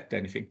don't affect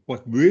anything.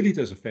 What really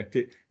does affect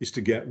it is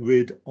to get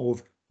rid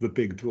of the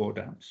big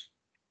drawdowns.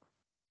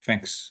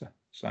 Thanks,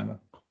 Simon.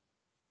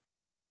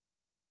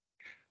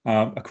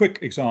 A quick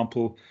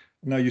example.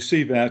 Now you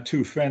see there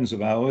two friends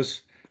of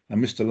ours,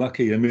 Mr.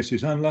 Lucky and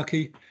Mrs.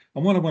 Unlucky.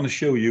 And what I want to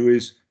show you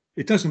is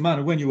it doesn't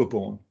matter when you were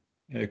born.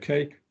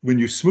 Okay, when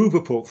you smooth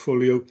a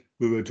portfolio,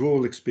 the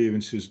withdrawal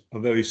experiences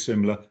are very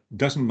similar.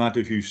 Doesn't matter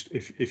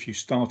if you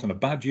start on a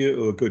bad year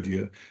or a good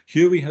year.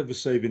 Here we have a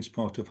savings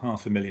pot of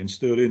 £500,000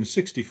 sterling,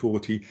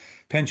 60-40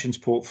 pensions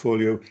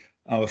portfolio.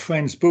 Our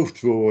friends both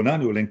draw an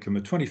annual income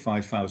of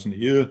 25,000 a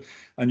year,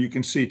 and you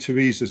can see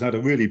Teresa's had a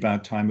really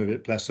bad time of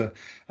it, bless her.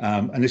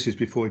 And this is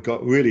before it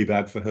got really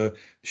bad for her.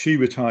 She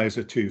retires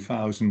at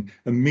 2,000.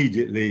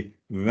 Immediately,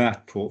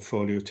 that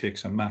portfolio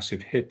takes a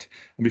massive hit,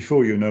 and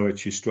before you know it,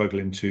 she's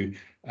struggling to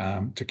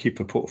keep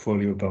her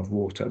portfolio above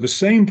water. The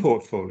same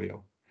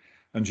portfolio,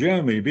 and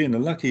Jeremy, being the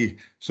lucky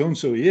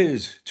so-and-so he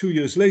is, 2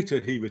 years later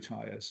he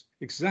retires.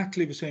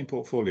 Exactly the same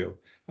portfolio.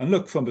 And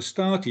look, from the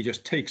start, he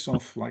just takes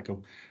off like a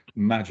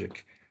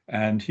magic,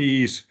 and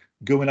he's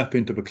going up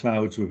into the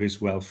clouds with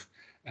his wealth.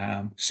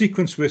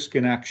 Sequence risk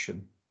in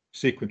action.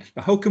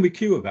 How can we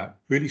cure that?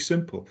 Really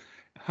simple.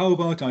 How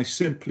about I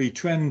simply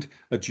trend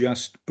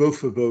adjust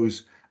both of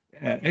those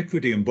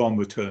equity and bond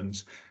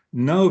returns?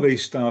 Now they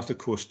start, of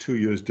course, 2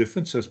 years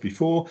difference as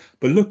before,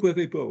 but look where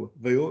they go.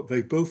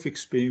 They both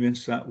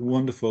experience that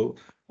wonderful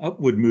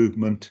upward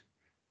movement,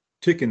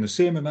 taking the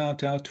same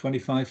amount out,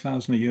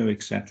 25,000 a year,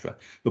 etc.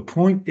 The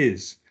point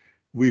is,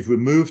 we've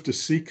removed the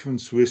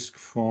sequence risk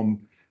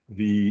from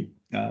the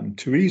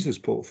Teresa's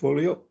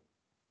portfolio,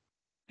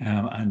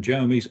 and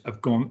Jeremy's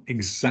have gone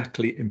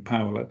exactly in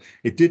parallel.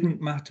 It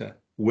didn't matter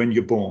when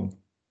you're born,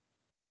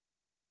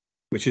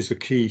 which is the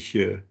key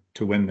here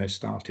to when they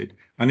started.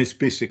 And it's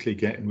basically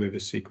getting rid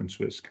of sequence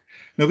risk.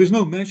 Now, there's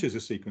no measures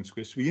of sequence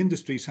risk. The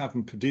industries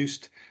haven't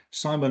produced.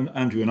 Simon,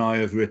 Andrew and I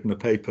have written a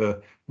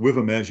paper with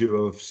a measure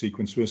of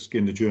sequence risk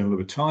in the Journal of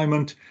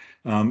Retirement.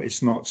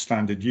 It's not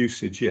standard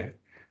usage yet.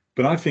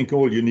 But I think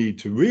all you need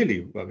to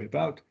really worry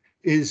about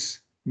is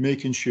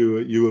making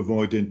sure you're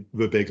avoiding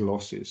the big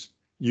losses.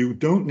 You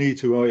don't need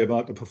to worry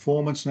about the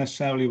performance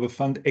necessarily of a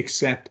fund,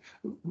 except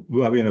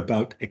worrying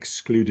about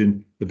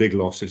excluding the big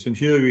losses. And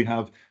here we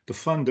have the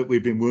fund that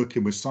we've been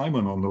working with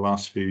Simon on the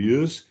last few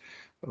years,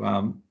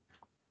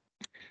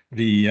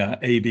 the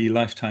AB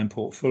lifetime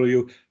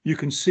portfolio. You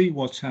can see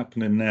what's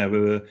happening there.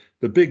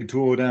 The big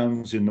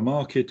drawdowns in the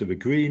market are the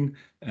green.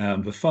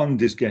 The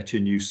fund is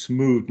getting you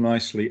smoothed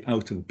nicely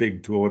out of the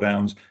big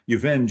drawdowns. You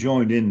then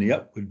join in the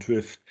upward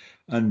drift,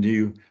 and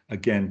you,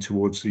 again,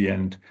 towards the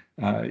end,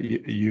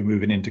 you're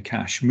moving into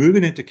cash.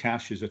 Moving into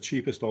cash is the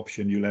cheapest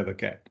option you'll ever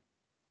get.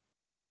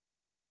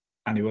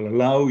 And it will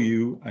allow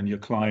you and your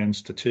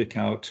clients to take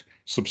out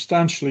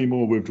substantially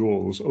more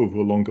withdrawals over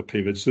a longer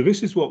period. So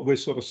this is what we're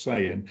sort of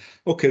saying.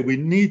 Okay, we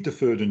need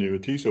deferred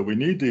annuities, or we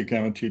need the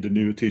guaranteed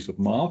annuities of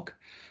Mark,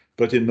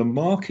 but in the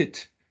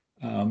market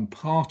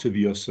part of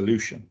your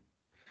solution,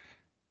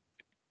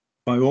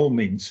 by all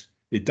means,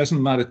 it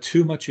doesn't matter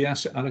too much the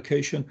asset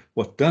allocation.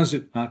 What does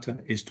it matter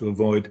is to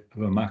avoid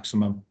the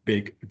maximum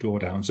big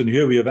drawdowns. And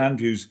here we have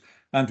Andrew's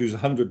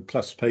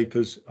 100+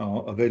 papers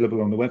are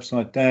available on the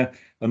website there.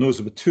 And those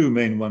are the two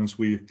main ones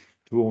we've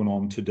drawn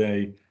on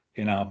today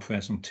in our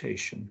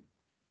presentation.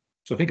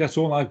 So I think that's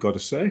all I've got to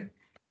say.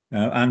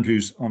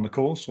 Andrew's on the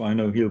call, so I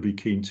know he'll be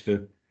keen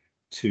to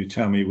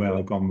tell me where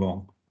I've gone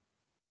wrong.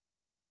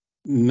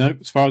 No,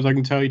 as far as I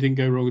can tell, you didn't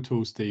go wrong at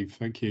all, Steve.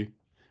 Thank you.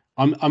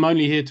 I'm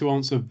only here to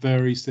answer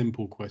very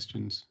simple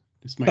questions.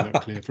 Let's make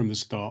that clear from the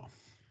start.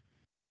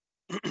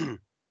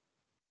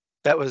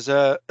 That was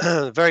a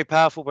very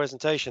powerful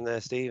presentation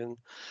there, Steve. And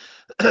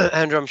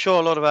Andrew, I'm sure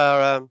a lot of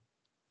our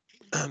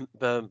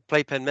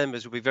Playpen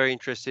members will be very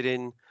interested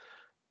in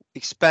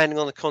expanding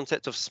on the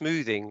concept of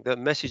smoothing, the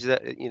message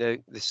that,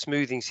 the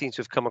smoothing seems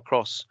to have come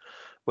across,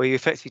 where you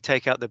effectively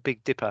take out the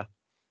Big Dipper.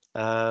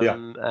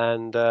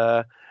 And,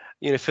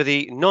 for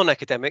the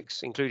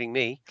non-academics, including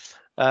me,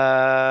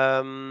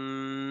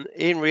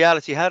 in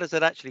reality, how does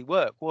that actually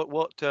work?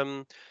 What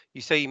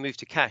you say you move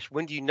to cash.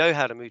 When do you know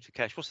how to move to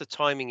cash? What's the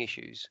timing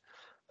issues?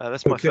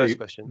 That's my first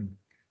question.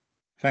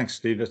 Thanks,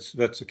 Steve.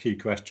 That's a key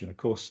question, of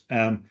course.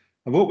 And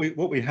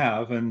what we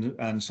have,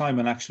 and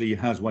Simon actually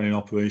has one in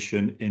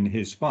operation in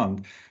his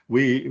fund.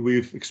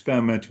 We've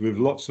experimented with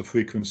lots of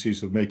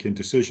frequencies of making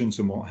decisions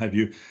and what have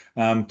you.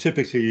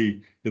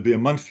 Typically, there'll be a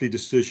monthly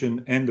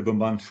decision, end of a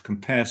month,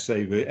 compare,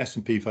 say, the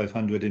S&P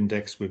 500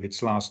 index with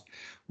its last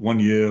 1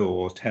 year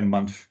or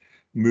 10-month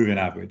moving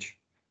average.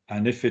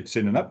 And if it's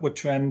in an upward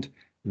trend,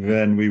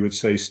 then we would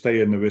say stay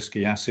in the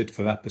risky asset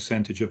for that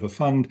percentage of a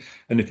fund.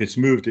 And if it's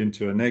moved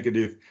into a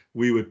negative,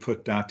 we would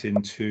put that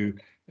into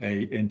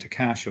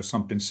cash or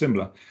something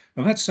similar.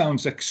 Now that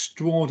sounds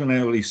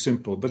extraordinarily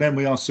simple, but then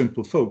we are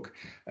simple folk,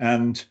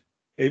 and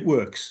it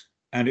works.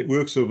 And it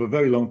works over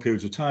very long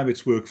periods of time.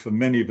 It's worked for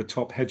many of the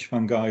top hedge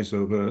fund guys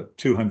over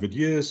 200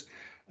 years.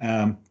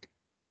 I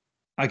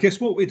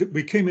guess what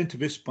we came into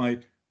this by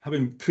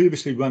having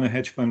previously run a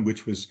hedge fund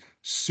which was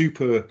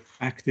super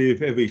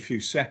active. Every few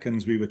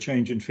seconds we were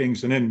changing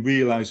things, and then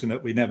realizing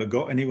that we never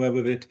got anywhere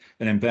with it,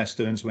 and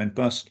investors went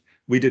bust.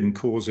 We didn't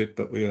cause it,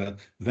 but we were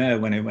there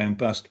when it went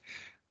bust.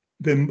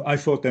 Then I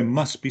thought there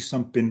must be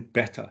something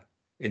better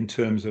in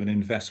terms of an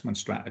investment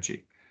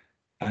strategy,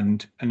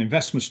 and an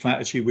investment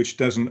strategy which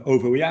doesn't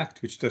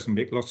overreact, which doesn't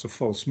make lots of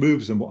false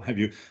moves and what have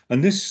you.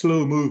 And this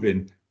slow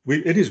moving,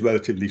 it is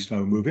relatively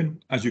slow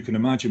moving. As you can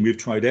imagine, we've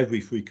tried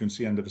every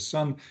frequency under the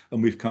sun,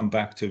 and we've come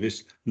back to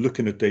this,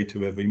 looking at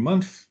data every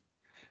month,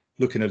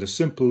 looking at a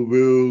simple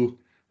rule,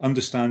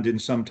 understanding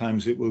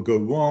sometimes it will go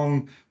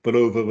wrong, but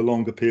over the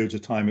longer periods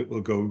of time, it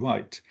will go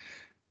right.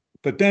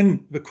 But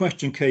then the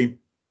question came,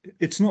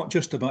 it's not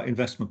just about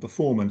investment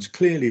performance.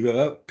 Clearly,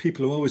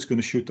 people are always going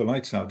to shoot the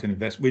lights out in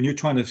investment. When you're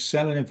trying to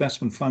sell an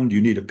investment fund,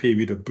 you need a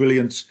period of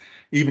brilliance,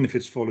 even if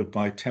it's followed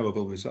by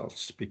terrible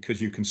results,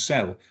 because you can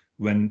sell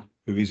when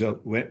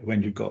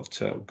you've got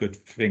good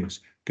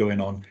things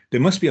going on. There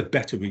must be a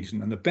better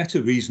reason, and the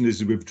better reason is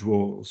the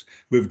withdrawals.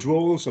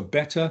 Withdrawals are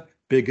better,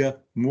 bigger,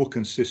 more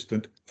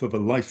consistent for the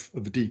life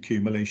of the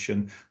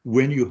decumulation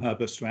when you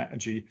have a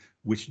strategy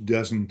which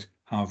doesn't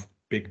have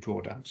big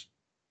drawdowns.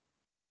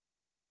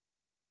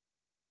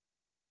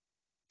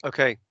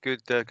 Okay,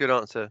 good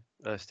answer,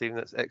 Stephen.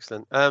 That's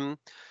excellent.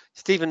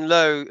 Stephen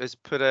Lowe has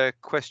put a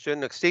question.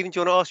 Look, Stephen, do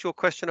you want to ask your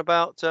question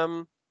about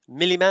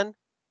Milliman?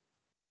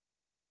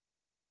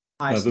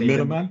 Hi, the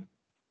Milliman.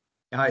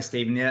 Hi,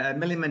 Stephen. Yeah,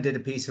 Milliman did a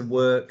piece of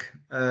work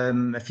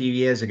a few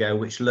years ago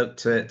which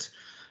looked at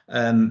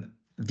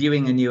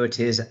viewing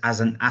annuities as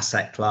an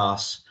asset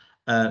class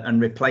and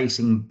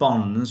replacing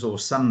bonds, or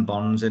some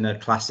bonds, in a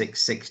classic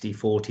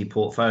 60-40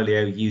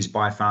 portfolio used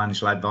by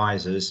financial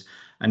advisors.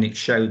 And it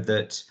showed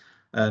that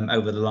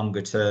over the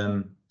longer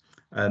term,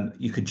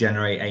 you could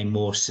generate a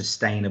more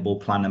sustainable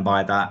plan, and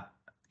by that,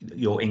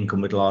 your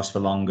income would last for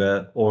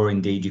longer, or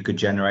indeed you could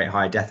generate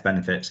higher death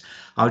benefits.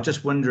 I was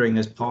just wondering,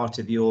 as part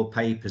of your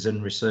papers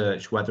and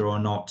research, whether or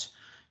not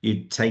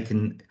you'd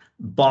taken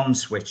bond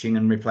switching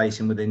and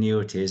replacing with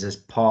annuities as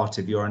part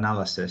of your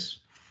analysis.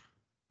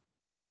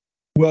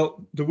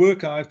 Well, the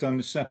work I've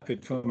done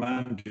separate from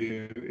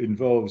Andrew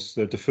involves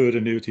the deferred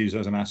annuities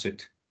as an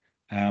asset,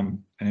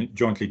 and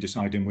jointly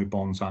deciding with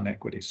bonds and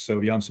equities. So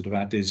the answer to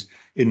that is,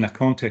 in the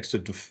context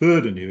of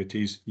deferred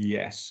annuities,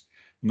 yes,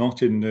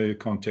 not in the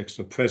context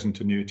of present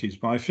annuities.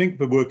 But I think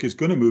the work is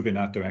going to move in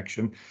that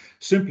direction,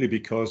 simply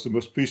because the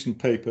most recent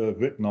paper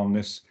written on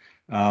this,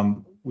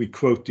 we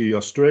quote the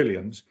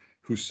Australians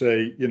who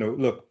say,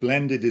 look,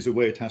 blended is the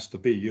way it has to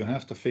be. You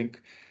have to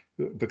think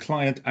the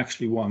client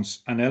actually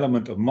wants an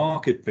element of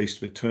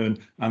market-based return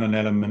and an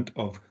element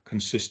of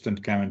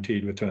consistent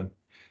guaranteed return.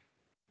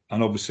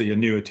 And obviously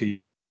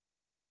annuity.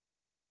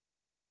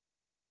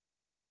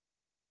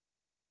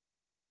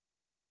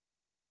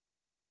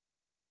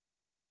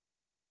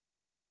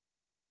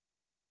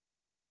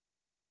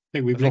 I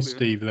think we've lost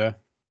Steve there.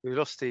 We've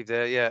lost Steve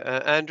there,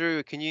 yeah.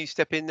 Andrew, can you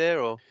step in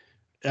there, or?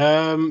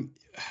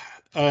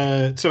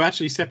 So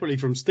actually, separately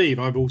from Steve,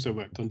 I've also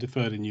worked on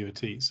deferred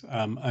annuities,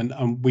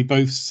 and we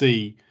both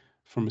see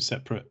from a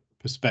separate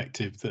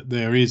perspective that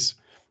there is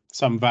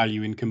some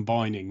value in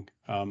combining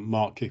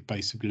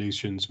market-based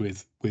solutions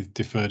with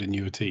deferred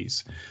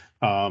annuities.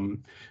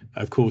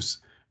 Of course,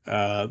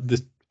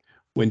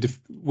 when do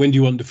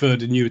you want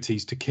deferred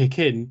annuities to kick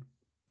in?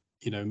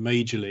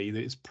 Majorly,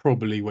 it's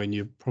probably when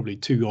you're probably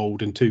too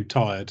old and too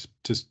tired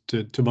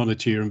to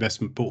monitor your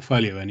investment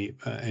portfolio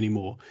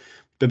anymore.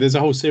 But there's a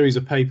whole series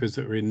of papers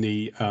that were in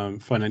the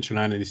Financial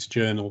Analyst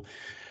Journal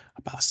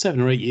about 7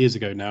 or 8 years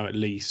ago now, at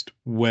least,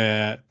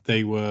 where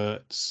they were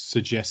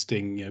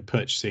suggesting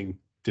purchasing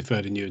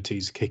deferred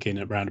annuities kick in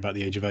around about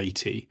the age of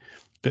 80,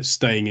 but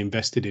staying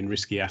invested in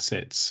risky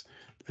assets,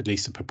 at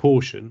least a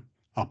proportion,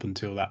 up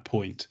until that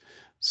point.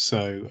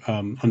 So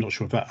I'm not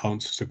sure if that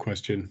answers the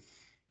question.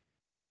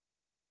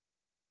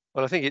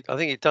 Well, I think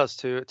it does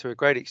to a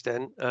great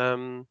extent.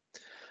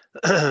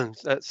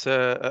 That's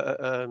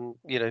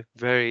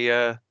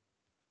very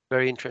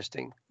very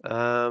interesting.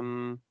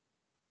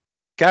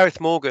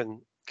 Gareth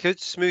Morgan, could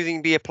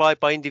smoothing be applied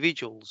by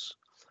individuals?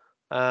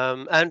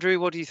 Andrew,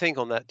 what do you think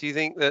on that? Do you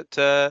think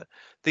that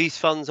these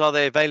funds, are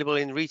they available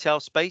in retail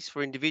space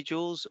for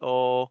individuals,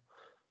 or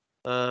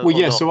well,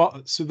 yeah,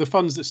 not? so the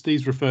funds that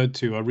Steve's referred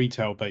to are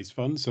retail-based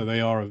funds, so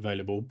they are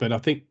available. But I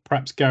think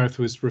perhaps Gareth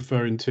was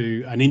referring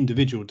to an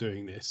individual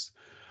doing this,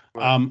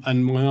 right.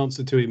 And my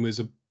answer to him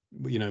was,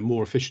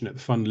 more efficient at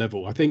the fund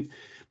level. I think,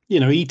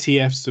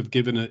 ETFs have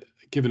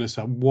given us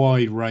a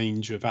wide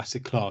range of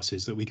asset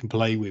classes that we can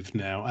play with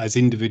now as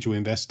individual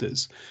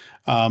investors.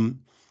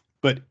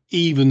 But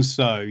even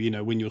so,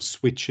 when you're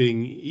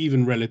switching,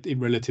 even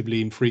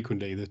relatively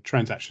infrequently, the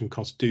transaction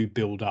costs do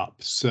build up.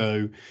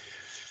 So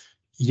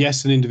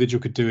yes, an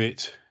individual could do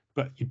it,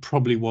 but you'd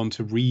probably want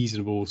a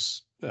reasonable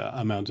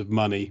amount of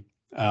money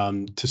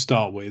to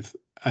start with,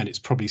 and it's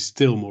probably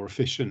still more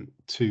efficient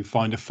to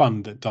find a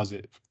fund that does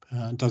it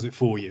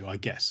for you, I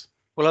guess.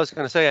 Well, I was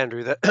going to say,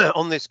 Andrew, that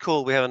on this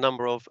call we have a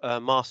number of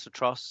master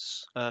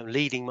trusts,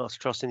 leading master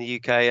trusts in the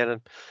UK, and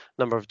a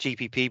number of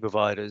GPP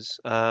providers.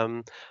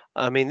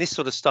 I mean, this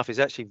sort of stuff is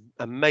actually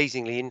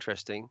amazingly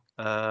interesting.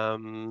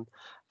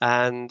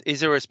 And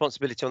is there a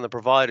responsibility on the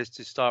providers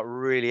to start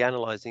really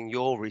analysing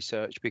your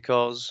research?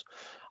 Because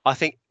I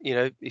think,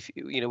 if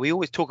we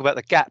always talk about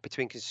the gap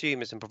between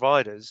consumers and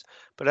providers,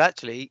 but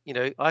actually,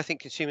 I think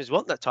consumers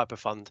want that type of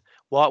fund.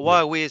 Why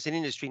are we as an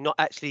industry not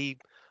actually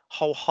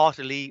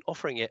wholeheartedly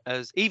offering it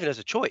even as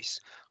a choice,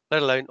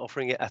 let alone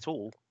offering it at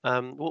all?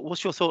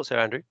 What's your thoughts there,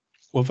 Andrew?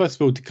 Well, first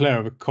of all,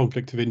 declare a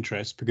conflict of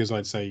interest, because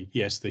I'd say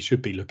yes, they should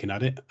be looking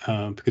at it,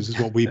 because it's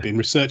what we've been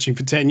researching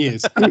for 10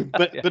 years.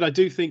 But I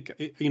do think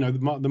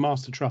the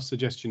master trust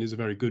suggestion is a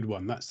very good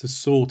one. That's the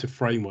sort of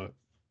framework,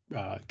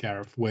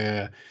 Gareth,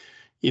 where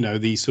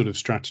these sort of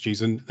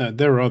strategies, and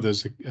there are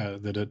others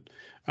that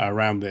are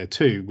around there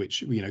too,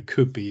 which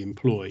could be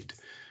employed.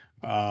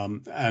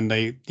 And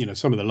they,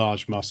 some of the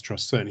large master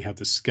trusts certainly have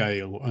the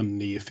scale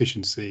and the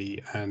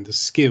efficiency and the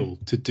skill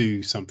to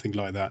do something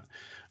like that.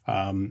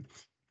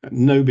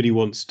 Nobody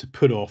wants to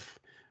put off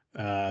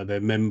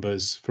their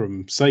members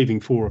from saving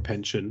for a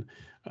pension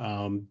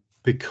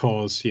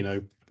because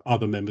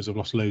other members have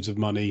lost loads of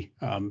money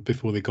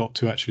before they got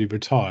to actually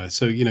retire.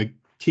 So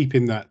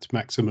keeping that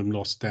maximum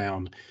loss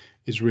down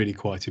is really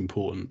quite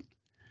important.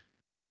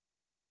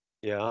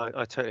 Yeah,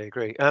 I totally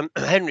agree.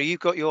 Henry, you've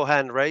got your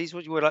hand raised.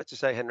 What would you like to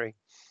say, Henry?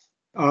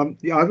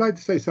 Yeah, I'd like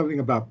to say something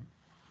about,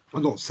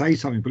 well, not say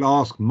something, but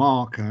ask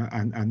Mark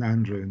and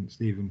Andrew and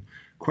Stephen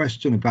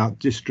question about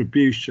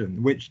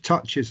distribution, which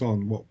touches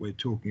on what we're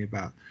talking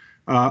about.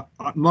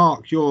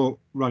 Mark, you're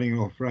running an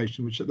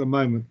operation which at the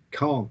moment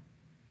can't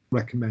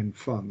recommend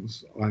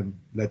funds, I'm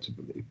led to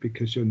believe,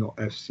 because you're not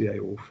FCA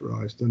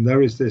authorised. And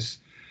there is this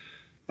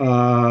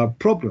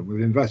problem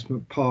with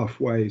investment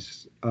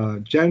pathways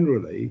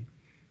generally,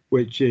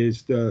 which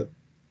is that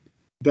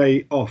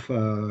they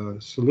offer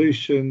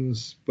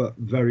solutions but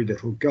very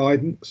little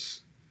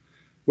guidance,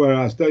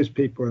 whereas those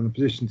people in a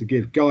position to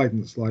give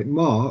guidance, like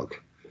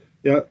Mark,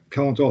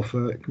 can't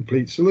offer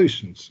complete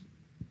solutions.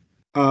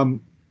 And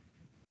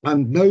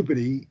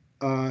nobody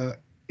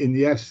in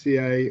the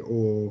FCA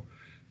or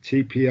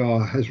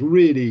TPR has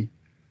really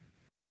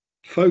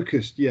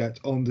focused yet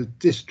on the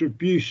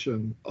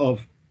distribution of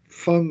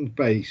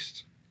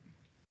fund-based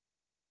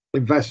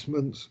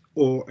investments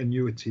or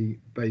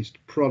annuity-based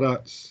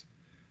products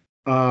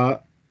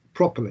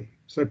properly.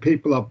 So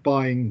people are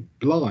buying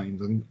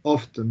blind, and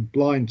often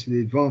blind to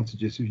the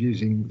advantages of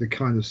using the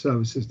kind of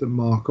services that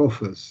Mark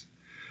offers.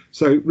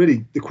 So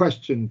really the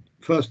question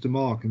first to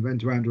Mark and then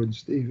to Andrew and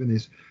Stephen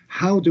is,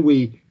 how do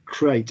we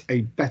create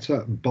a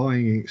better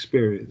buying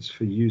experience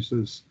for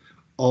users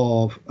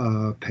of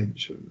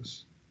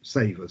pensions,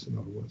 savers in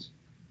other words?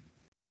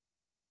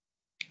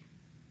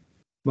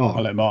 Mark.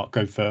 I'll let Mark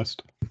go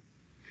first.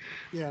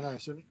 Yeah, no,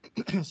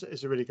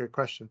 it's a really good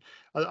question.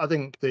 I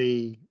think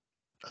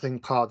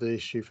part of the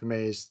issue for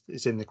me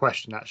is in the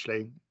question,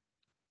 actually.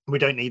 We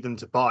don't need them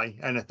to buy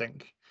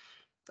anything.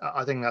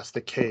 I think that's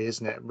the key,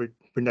 isn't it?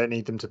 We don't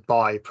need them to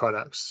buy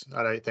products.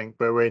 I don't think.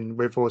 But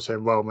with auto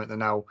enrollment, they're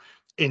now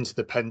into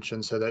the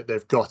pension so that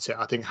they've got it.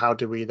 I think, how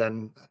do we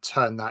then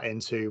turn that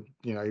into,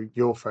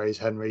 your phrase,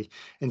 Henry,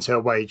 into a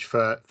wage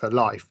for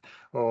life,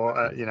 or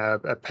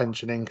a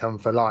pension income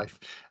for life?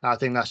 And I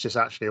think that's just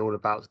actually all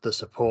about the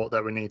support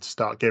that we need to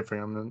start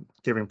giving them, and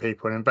giving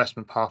people an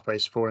investment pathway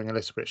is falling a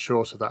little bit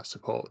short of that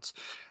support.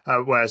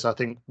 Whereas I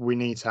think we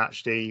need to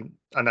actually,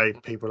 I know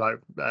people like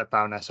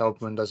Baroness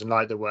Oldman doesn't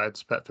like the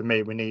words, but for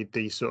me, we need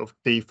these sort of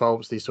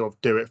defaults, these sort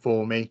of do it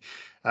for me.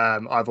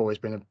 I've always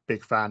been a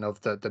big fan of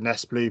the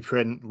Nest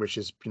Blueprint, which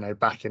is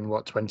back in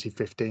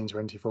 2015,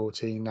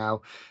 2014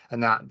 now,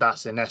 and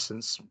that's in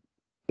essence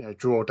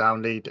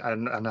drawdown lead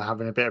and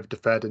having a bit of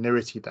deferred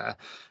annuity there,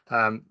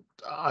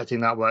 I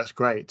think that works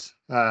great.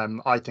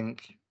 I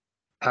think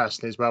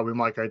personally as well, we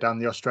might go down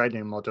the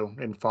Australian model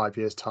in 5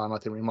 years' time. I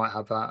think we might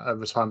have a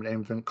retirement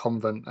infant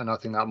convent, and I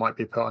think that might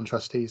be put on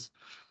trustees.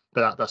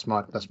 But that's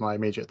my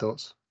immediate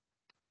thoughts.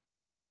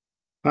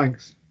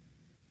 Thanks.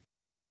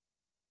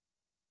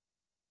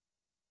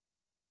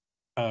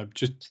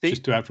 Just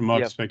to add from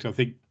my perspective,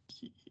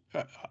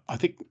 I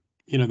think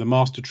the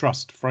master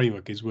trust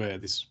framework is where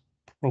this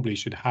probably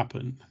should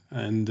happen,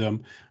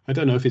 and I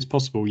don't know if it's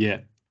possible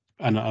yet,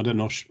 and I don't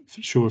know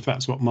sure if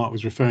that's what Mark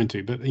was referring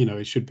to, but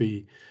it should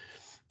be,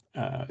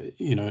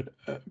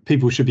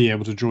 people should be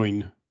able to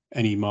join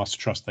any master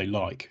trust they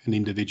like. An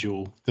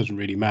individual doesn't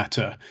really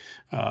matter,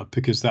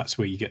 because that's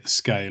where you get the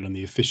scale and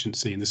the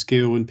efficiency and the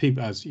skill, and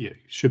people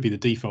should be the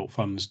default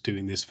funds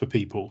doing this for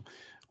people,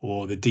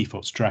 or the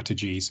default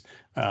strategies,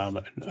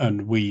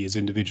 and we as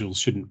individuals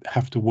shouldn't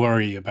have to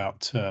worry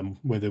about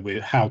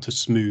how to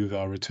smooth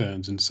our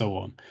returns and so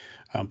on.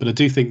 But I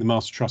do think the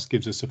master trust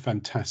gives us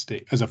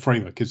as a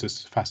framework, gives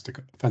us a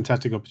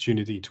fantastic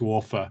opportunity to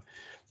offer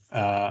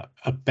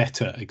a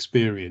better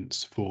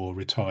experience for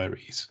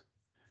retirees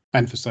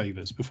and for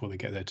savers before they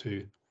get there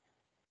too.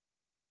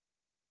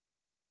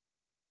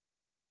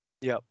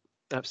 Yeah,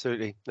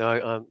 absolutely. No,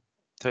 I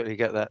totally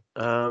get that.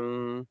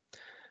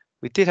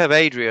 We did have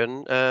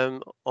Adrian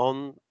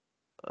on.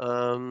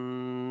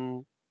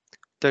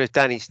 Don't know if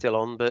Danny's still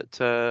on, but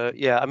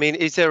yeah, I mean,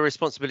 is there a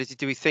responsibility,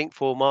 do we think,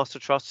 for master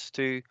trusts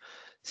to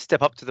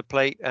step up to the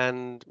plate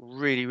and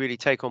really, really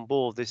take on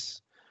board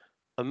this,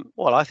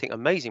 well, I think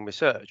amazing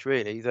research,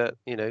 really, that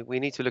we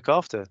need to look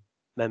after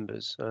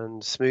members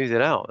and smooth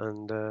it out?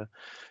 And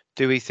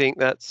do we think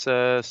that's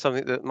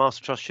something that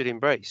master trust should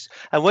embrace?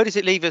 And where does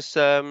it leave us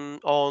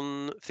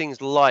on things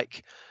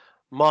like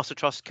master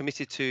trust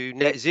committed to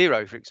net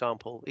zero, for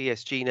example,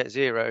 ESG net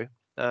zero?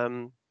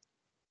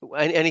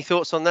 Any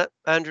thoughts on that,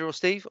 Andrew or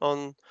Steve,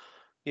 on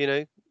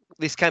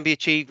this can be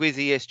achieved with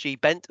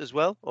ESG bent as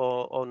well,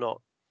 or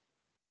not?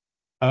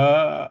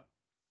 At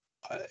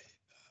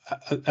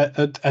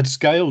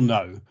scale,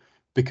 no,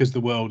 because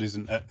the world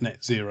isn't at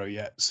net zero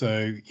yet.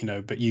 So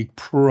but you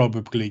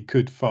probably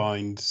could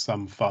find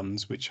some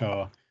funds which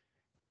have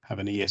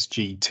an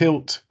ESG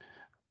tilt,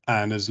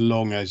 and as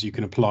long as you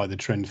can apply the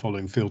trend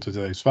following filter to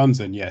those funds,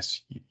 then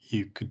yes,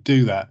 you could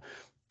do that.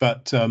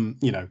 But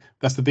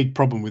that's the big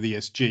problem with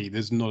ESG.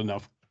 There's not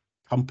enough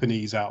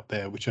companies out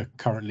there which are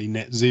currently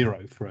net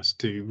zero for us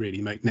to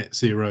really make net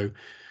zero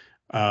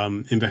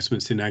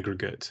investments in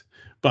aggregate.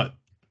 But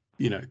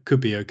could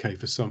be okay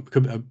for some,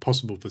 could be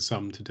possible for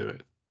some to do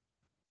it.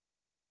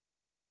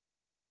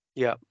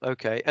 Yeah,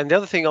 okay. And the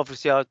other thing,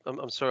 obviously,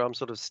 I'm sorry, I'm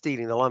sort of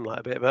stealing the limelight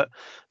a bit, but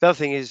the other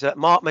thing is that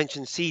Mark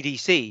mentioned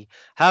CDC.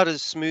 How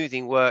does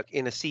smoothing work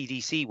in a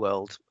CDC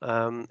world?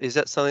 Is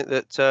that something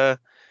that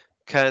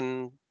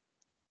can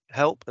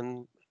help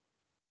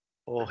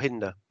or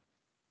hinder?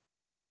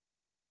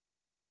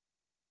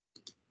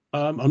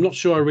 I'm not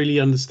sure I really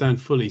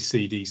understand fully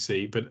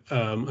CDC, but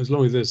as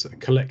long as there's a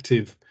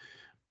collective,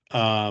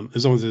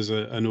 as long as there's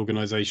an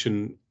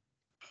organisation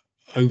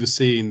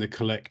overseeing the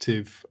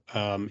collective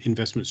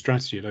investment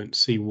strategy, I don't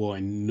see why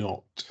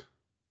not.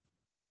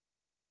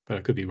 But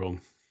I could be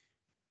wrong.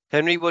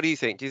 Henry, what do you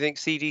think? Do you think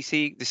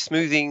CDC, the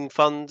smoothing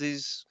fund,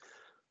 is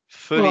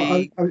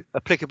fully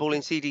applicable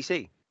in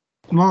CDC?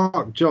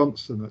 Mark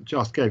Johnson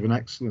just gave an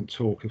excellent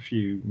talk a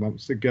few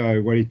months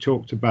ago where he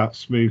talked about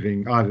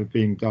smoothing either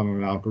being done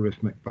on an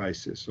algorithmic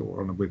basis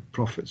or on a with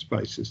profits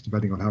basis,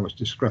 depending on how much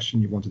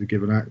discretion you wanted to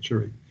give an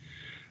actuary.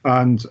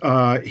 And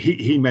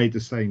he made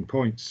the same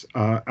points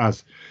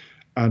as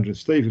Andrew and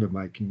Stephen are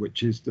making,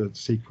 which is that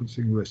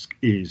sequencing risk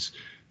is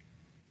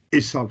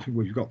something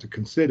we've got to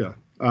consider.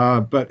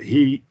 But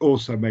he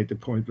also made the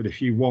point that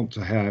if you want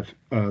to have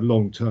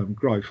long-term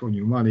growth on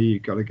your money,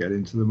 you've got to get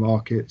into the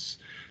markets.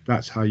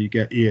 That's how you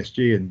get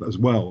ESG in as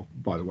well,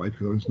 by the way,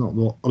 because there's not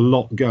a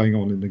lot going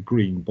on in the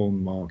green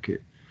bond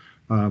market,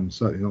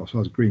 certainly not as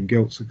far as green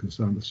gilts are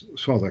concerned, as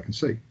far as I can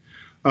see.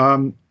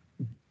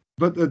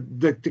 But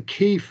the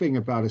key thing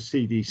about a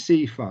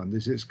CDC fund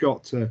is it's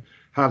got to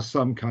have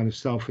some kind of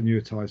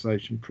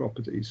self-annuitization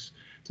properties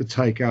to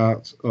take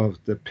out of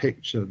the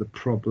picture the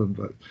problem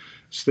that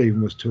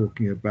Stephen was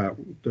talking about,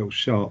 Bill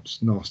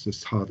Sharp's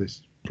nastiest,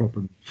 hardest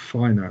problem,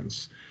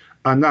 finance.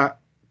 And that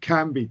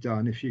can be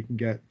done if you can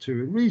get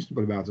to a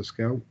reasonable amount of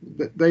scale.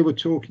 They were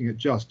talking at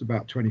just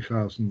about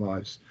 20,000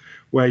 lives,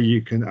 where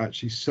you can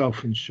actually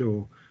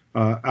self-insure,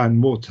 and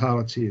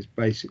mortality is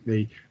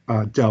basically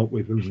dealt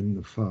with within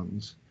the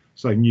funds.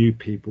 So new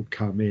people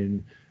come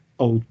in,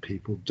 old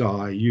people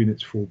die,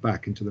 units fall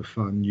back into the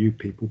fund, new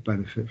people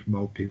benefit from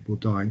old people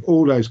dying.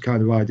 All those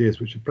kind of ideas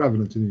which are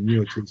prevalent in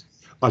annuities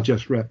are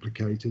just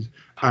replicated.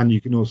 And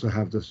you can also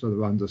have the sort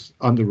of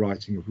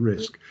underwriting of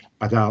risk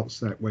at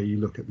outset where you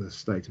look at the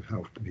state of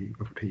health of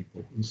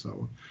people and so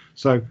on.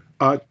 So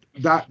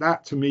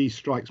that to me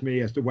strikes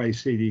me as the way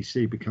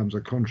CDC becomes a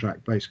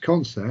contract-based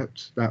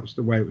concept. That was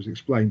the way it was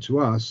explained to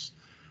us.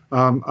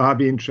 I'd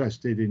be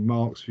interested in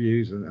Mark's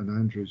views and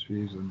Andrew's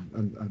views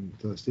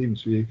and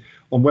Stephen's view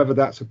on whether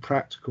that's a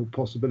practical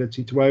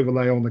possibility to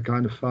overlay on the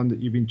kind of fund that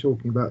you've been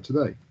talking about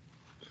today.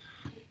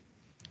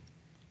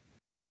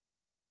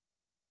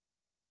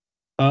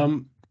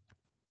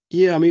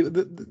 Yeah, I mean,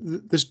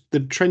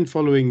 the trend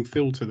following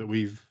filter that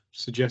we've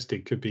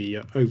suggested could be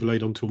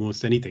overlaid onto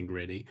almost anything,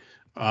 really.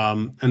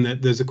 And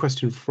there's a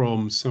question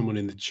from someone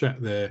in the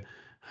chat there.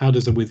 How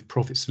does a with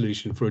profit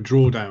solution for a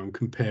drawdown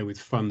compare with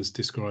funds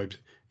described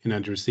in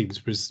Andrew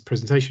Stevens'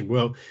 presentation?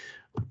 Well,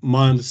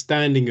 my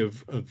understanding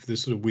of the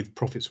sort of with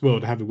profits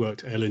world, having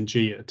worked at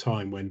L&G at a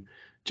time when,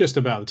 just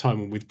about the time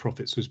when with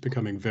profits was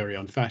becoming very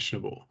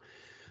unfashionable.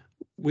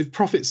 With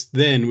profits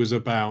then was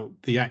about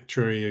the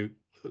actuary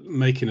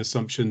making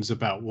assumptions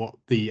about what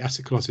the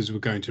asset classes were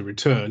going to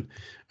return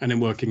and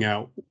then working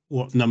out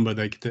what number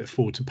they could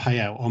afford to pay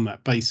out on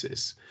that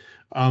basis.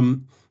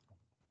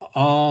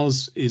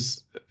 Ours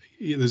is,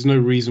 there's no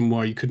reason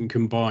why you couldn't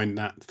combine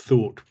that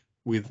thought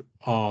with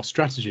our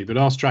strategy, but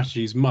our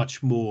strategy is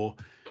much more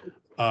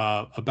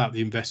about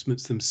the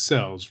investments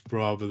themselves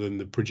rather than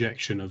the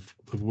projection of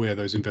where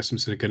those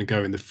investments are going to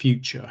go in the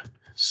future.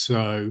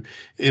 So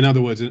in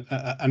other words,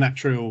 an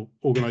actuarial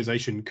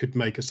organization could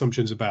make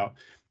assumptions about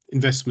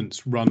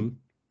investments run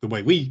the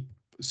way we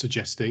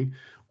suggesting,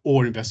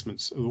 or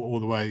investments or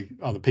the way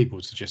other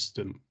people suggest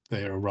them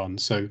they are run.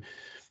 So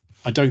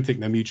I don't think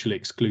they're mutually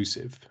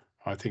exclusive.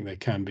 I think they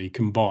can be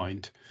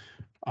combined.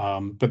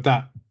 But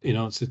that, in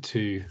answer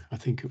to, I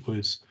think it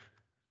was,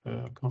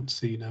 I can't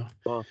see now.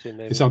 Martin,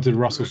 maybe. It's answered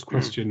Russell's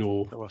question,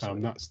 or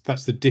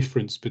that's the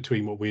difference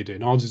between what we're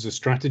doing. Ours is a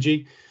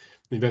strategy,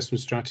 an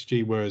investment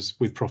strategy, whereas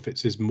with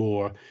profits is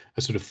more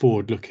a sort of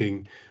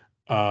forward-looking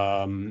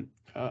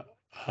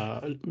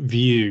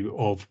view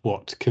of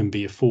what can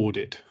be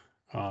afforded,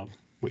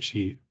 which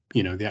the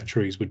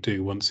actuaries would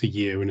do once a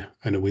year in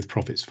a with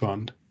profits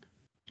fund.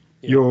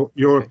 Yeah.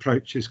 Your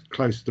approach is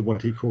close to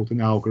what he called an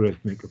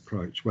algorithmic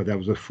approach, where there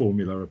was a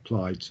formula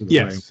applied to the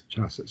way in which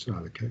assets are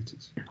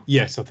allocated.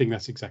 Yes, I think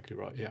that's exactly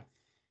right. Yeah.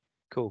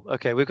 Cool.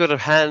 Okay, we've got a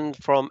hand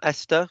from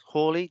Esther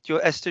Hawley.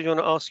 Esther, do you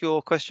want to ask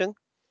your question?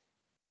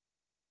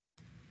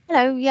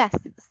 Hello, yes.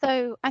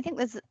 So I think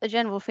there's a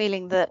general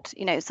feeling that,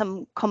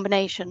 some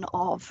combination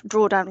of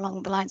drawdown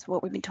along the lines of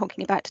what we've been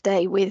talking about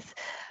today with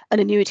an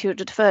annuity or a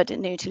deferred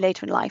annuity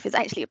later in life is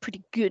actually a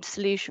pretty good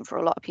solution for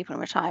a lot of people in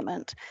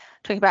retirement.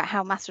 Talking about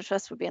how master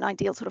trust would be an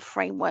ideal sort of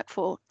framework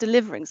for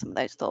delivering some of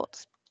those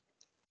thoughts.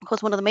 Of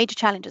course, one of the major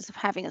challenges of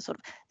having a sort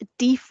of a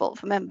default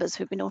for members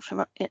who've been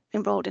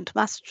enrolled into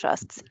master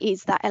trusts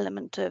is that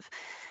element of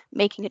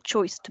making a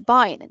choice to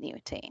buy an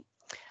annuity.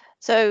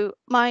 So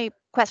my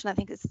question, I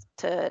think, is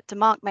to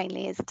Mark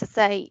mainly, is to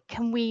say,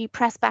 can we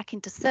press back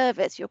into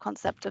service your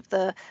concept of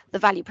the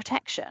value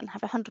protection,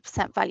 have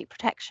 100% value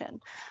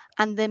protection,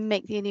 and then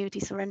make the annuity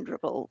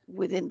surrenderable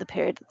within the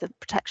period that the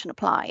protection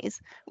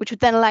applies, which would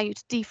then allow you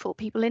to default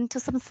people into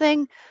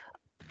something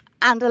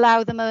and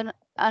allow them an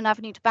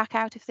avenue to back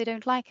out if they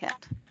don't like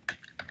it?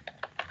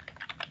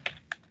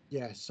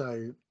 Yeah,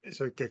 so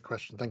it's a good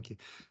question. Thank you.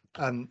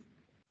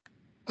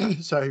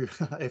 So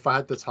if I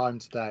had the time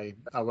today,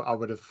 I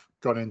would have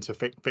gone into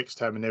fixed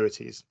term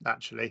annuities,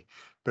 actually,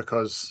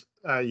 because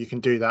you can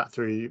do that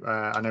through,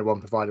 I know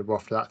one provider will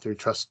offer that through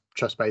trust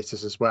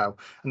basis as well.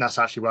 And that's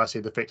actually where I see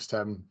the fixed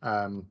term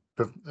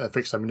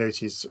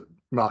annuities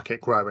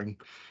market growing.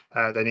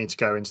 They need to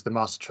go into the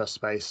master trust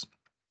space.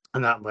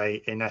 And that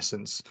way, in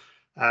essence,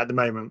 at the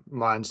moment,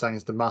 my understanding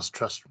is the master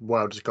trust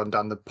world has gone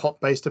down the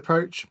pot-based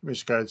approach,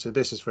 which goes to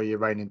this is for your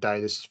rainy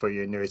day, this is for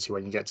your annuity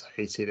when you get to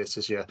 80, this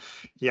is your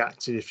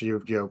active if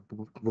you're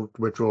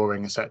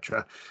withdrawing,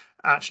 etc.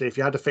 Actually, if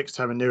you had a fixed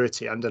term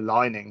annuity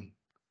underlining,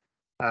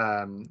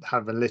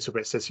 have a little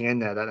bit sitting in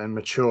there that then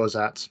matures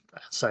at,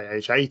 say,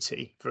 age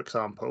 80, for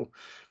example.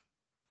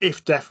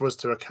 If death was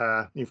to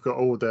occur, you've got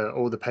all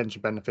the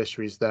pension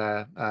beneficiaries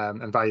there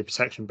and value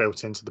protection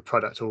built into the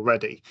product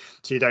already,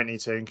 so you don't need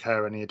to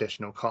incur any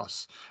additional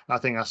costs. I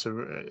think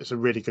it's a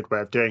really good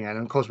way of doing it. And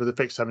of course, with a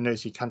fixed term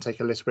annuity, you can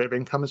take a little bit of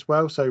income as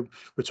well. So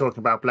we're talking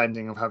about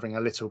blending of having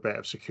a little bit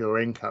of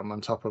secure income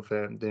on top of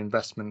the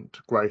investment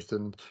growth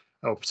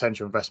or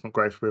potential investment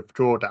growth with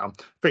drawdown.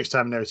 Fixed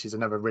term annuity is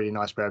another really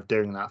nice way of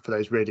doing that for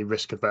those really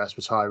risk averse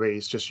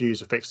retirees. Just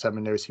use a fixed term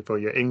annuity for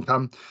your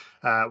income,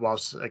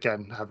 whilst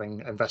again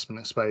having investment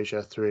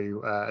exposure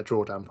through a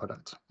drawdown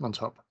product on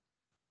top.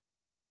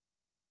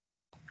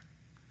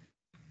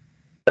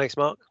 Thanks,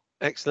 Mark.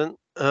 Excellent.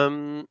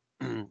 And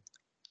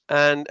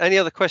any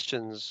other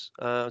questions?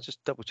 I'll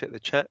just double check the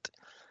chat.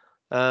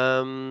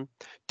 Do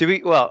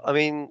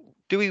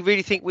we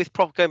really think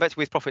going back to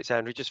with profits,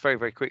 Andrew, just very,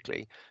 very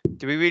quickly,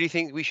 do we really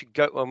think we should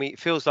go? I mean, it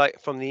feels like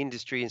from the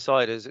industry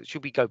insiders,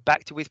 should we go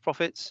back to with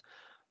profits?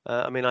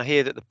 I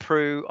hear that the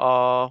Pru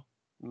are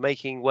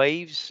making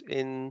waves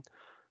in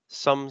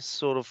some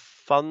sort of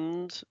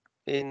fund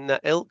in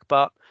that ilk,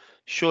 but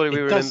surely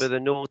we remember the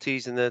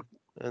noughties and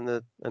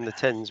the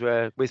tens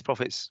where with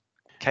profits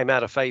came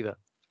out of favour.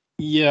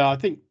 Yeah, I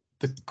think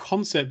the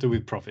concept of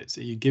with profits,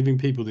 that you're giving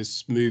people this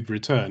smooth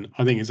return,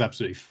 I think is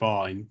absolutely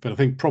fine. But I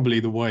think probably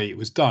the way it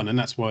was done, and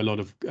that's why a lot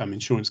of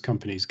insurance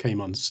companies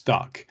came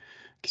unstuck,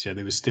 because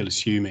they were still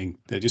assuming,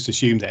 they just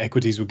assumed that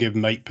equities were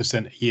given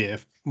 8% a year,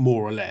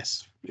 more or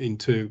less,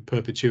 into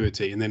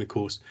perpetuity. And then, of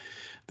course,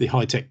 the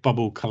high-tech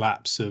bubble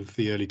collapse of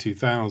the early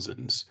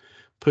 2000s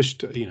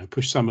pushed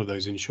some of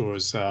those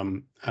insurers,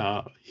 to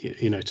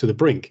the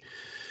brink.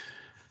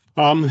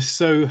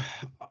 So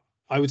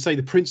I would say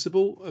the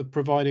principle of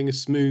providing a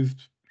smooth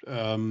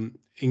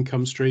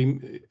income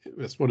stream,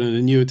 that's what an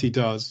annuity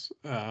does.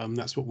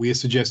 That's what we're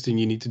suggesting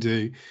you need to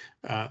do,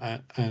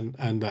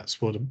 and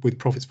that's what a with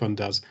profits fund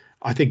does.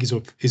 I think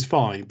is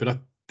fine, but I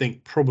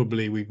think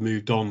probably we've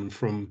moved on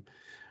from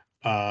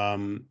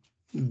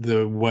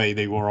the way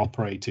they were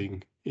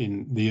operating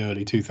in the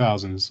early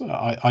 2000s.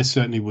 I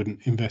certainly wouldn't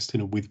invest in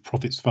a with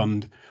profits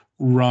fund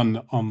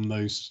run along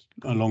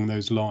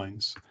those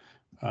lines.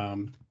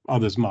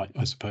 Others might,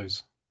 I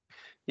suppose.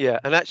 Yeah,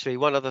 and actually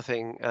one other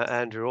thing,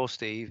 Andrew or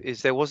Steve,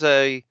 is there was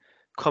a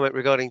comment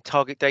regarding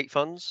target date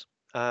funds,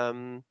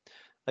 and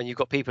you've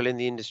got people in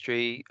the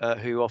industry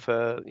who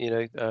offer,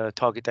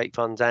 target date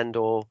funds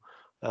and/or,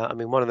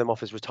 one of them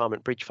offers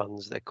retirement bridge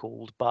funds, they're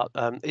called. But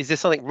is there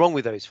something wrong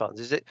with those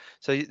funds? Is it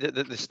so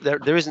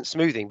there isn't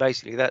smoothing?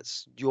 Basically,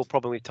 that's your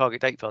problem with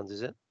target date funds,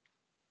 is it?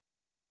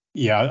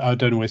 Yeah, I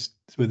don't know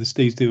whether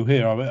Steve's still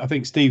here. I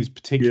think Steve's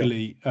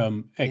particularly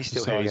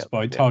exercised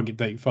by target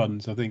date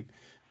funds. I think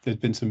there's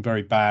been some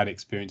very bad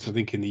experience, I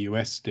think, in the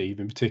US,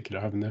 Steve, in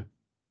particular, haven't there?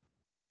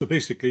 So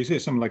basically, is there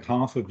something like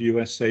half of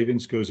US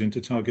savings goes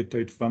into target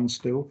date funds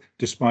still,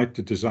 despite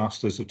the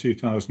disasters of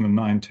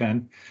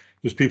 2009-10?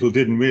 Because people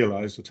didn't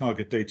realize the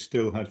target date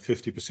still had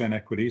 50%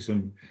 equities,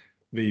 and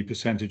the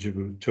percentage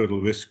of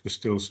total risk was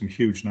still some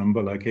huge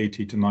number, like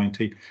 80 to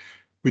 90.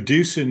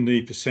 Reducing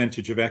the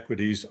percentage of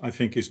equities, I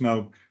think, is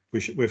now,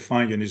 we're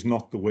finding, is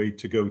not the way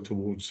to go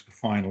towards the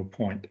final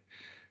point.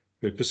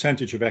 The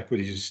percentage of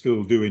equities is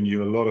still doing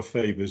you a lot of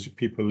favors.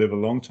 People live a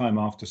long time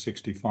after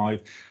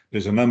 65.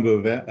 There's a number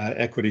of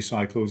equity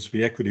cycles.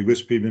 The equity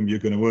risk premium you're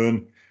going to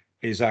earn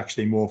is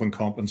actually more than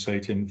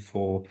compensating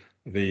for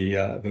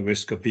the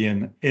risk of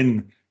being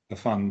in the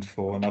fund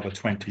for another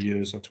 20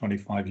 years or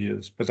 25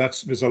 years. But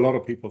there's a lot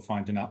of people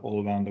finding that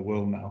all around the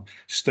world now.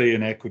 Stay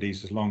in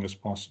equities as long as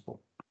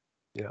possible.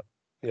 Yeah.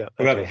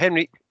 Okay.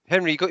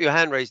 Henry, you got your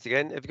hand raised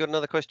again. Have you got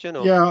another question?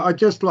 Or? Yeah, I'd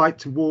just like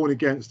to warn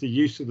against the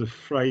use of the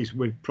phrase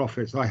with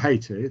profits. I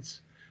hate it.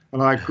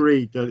 And I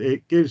agree that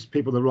it gives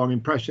people the wrong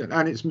impression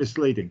and it's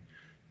misleading.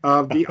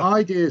 The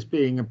idea is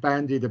being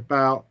bandied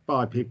about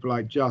by people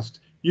like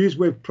just use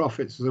with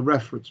profits as a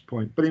reference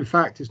point. But in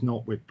fact, it's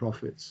not with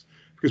profits,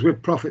 because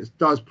with profits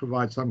does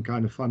provide some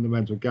kind of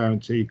fundamental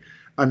guarantee.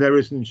 And there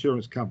is an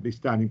insurance company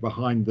standing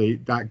behind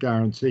that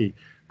guarantee.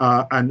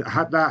 And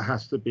that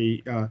has to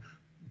be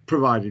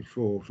provided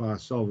for via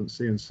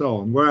solvency and so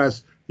on.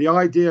 Whereas the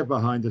idea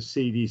behind a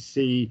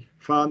CDC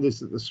fund is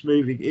that the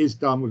smoothing is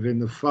done within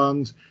the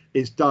fund.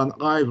 It's done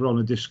either on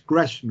a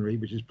discretionary,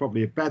 which is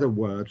probably a better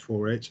word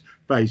for it,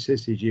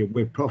 basis, e.g. a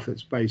with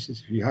profits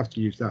basis, if you have to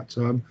use that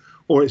term,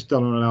 or it's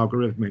done on an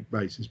algorithmic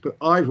basis. But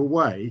either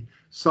way,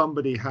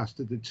 somebody has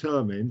to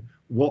determine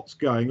what's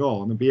going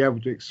on and be able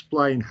to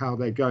explain how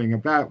they're going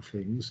about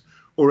things,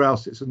 or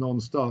else it's a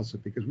non-starter.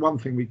 Because one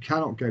thing we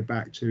cannot go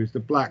back to is the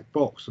black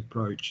box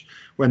approach,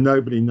 when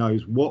nobody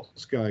knows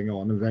what's going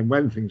on, and then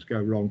when things go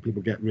wrong,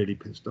 people get really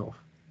pissed off.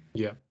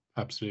 Yeah,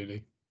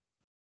 absolutely.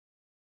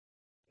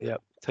 Yeah,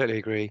 totally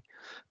agree.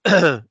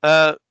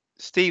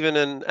 Stephen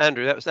and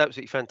Andrew, that was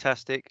absolutely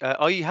fantastic.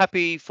 Are you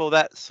happy for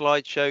that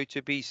slideshow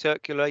to be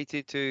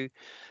circulated to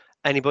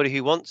anybody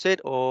who wants it,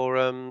 or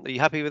are you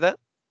happy with that?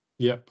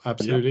 Yep,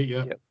 absolutely.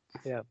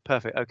 Yeah,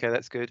 perfect. Okay,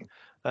 that's good.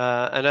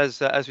 And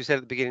as we said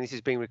at the beginning, this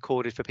is being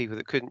recorded for people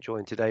that couldn't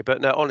join today.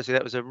 But no, honestly,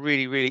 that was a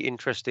really, really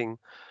interesting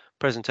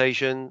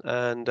presentation,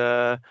 and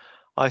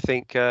I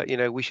think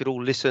we should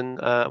all listen.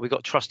 We've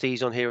got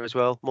trustees on here as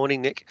well.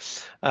 Morning, Nick.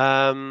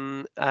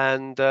 And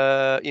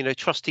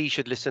trustees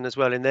should listen as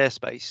well in their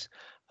space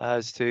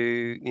as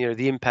to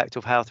the impact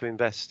of how to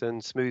invest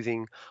and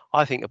smoothing.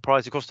 I think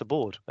applies across the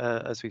board,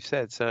 as we've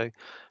said. So,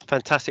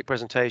 fantastic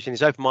presentation.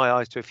 It's opened my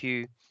eyes to a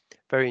few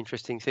very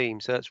interesting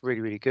themes. So that's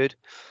really, really good.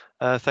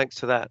 Thanks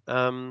to that.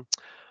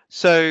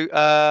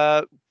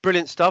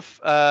 Brilliant stuff.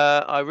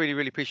 I really,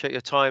 really appreciate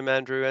your time,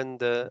 Andrew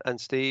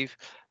and Steve.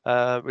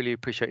 Really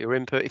appreciate your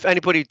input. If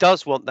anybody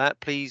does want that,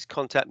 please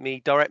contact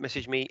me, direct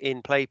message me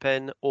in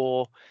Playpen,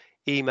 or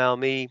email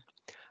me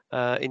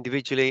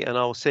individually, and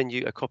I'll send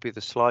you a copy of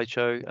the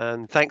slideshow.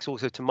 And thanks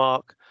also to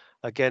Mark.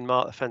 Again,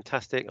 Mark,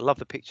 fantastic. I love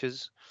the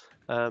pictures.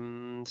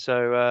 Great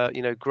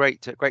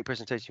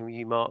presentation from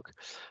you, Mark.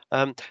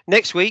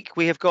 Next week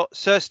we have got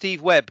Sir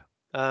Steve Webb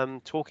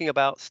talking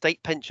about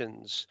state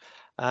pensions,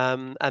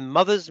 and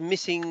Mothers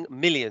Missing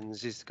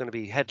Millions is going to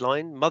be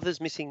headline. Mothers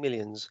Missing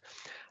Millions.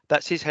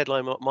 That's his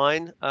headline, not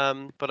mine.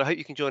 But I hope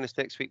you can join us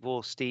next week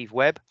for Steve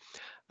Webb.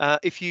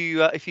 If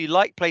you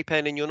like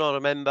Playpen and you're not a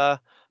member,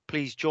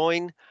 please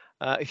join.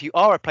 If you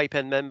are a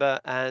Playpen member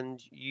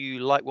and you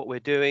like what we're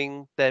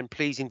doing, then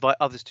please invite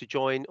others to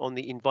join on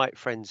the Invite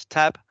Friends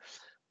tab.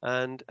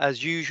 And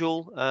as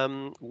usual,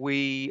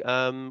 we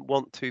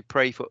want to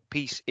pray for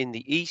peace in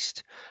the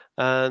East,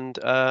 and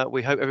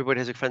we hope everybody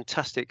has a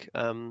fantastic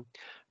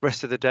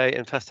rest of the day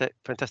and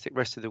fantastic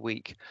rest of the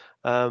week.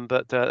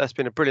 But that's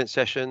been a brilliant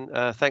session.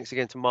 Thanks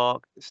again to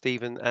Mark,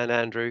 Stephen and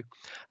Andrew,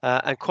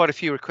 and quite a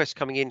few requests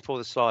coming in for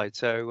the slides.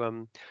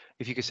 So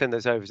if you could send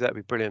those over, that'd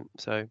be brilliant.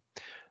 So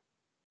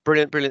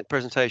brilliant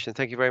presentation.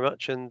 Thank you very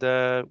much. And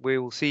we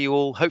will see you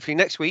all hopefully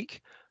next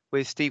week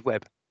with Steve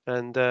Webb,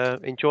 and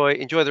enjoy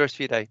the rest of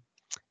your day.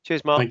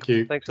 Cheers, Mark. Thank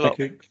you. Thanks a lot.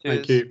 Thank you.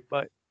 Cheers. Thank you.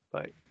 Bye.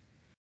 Bye.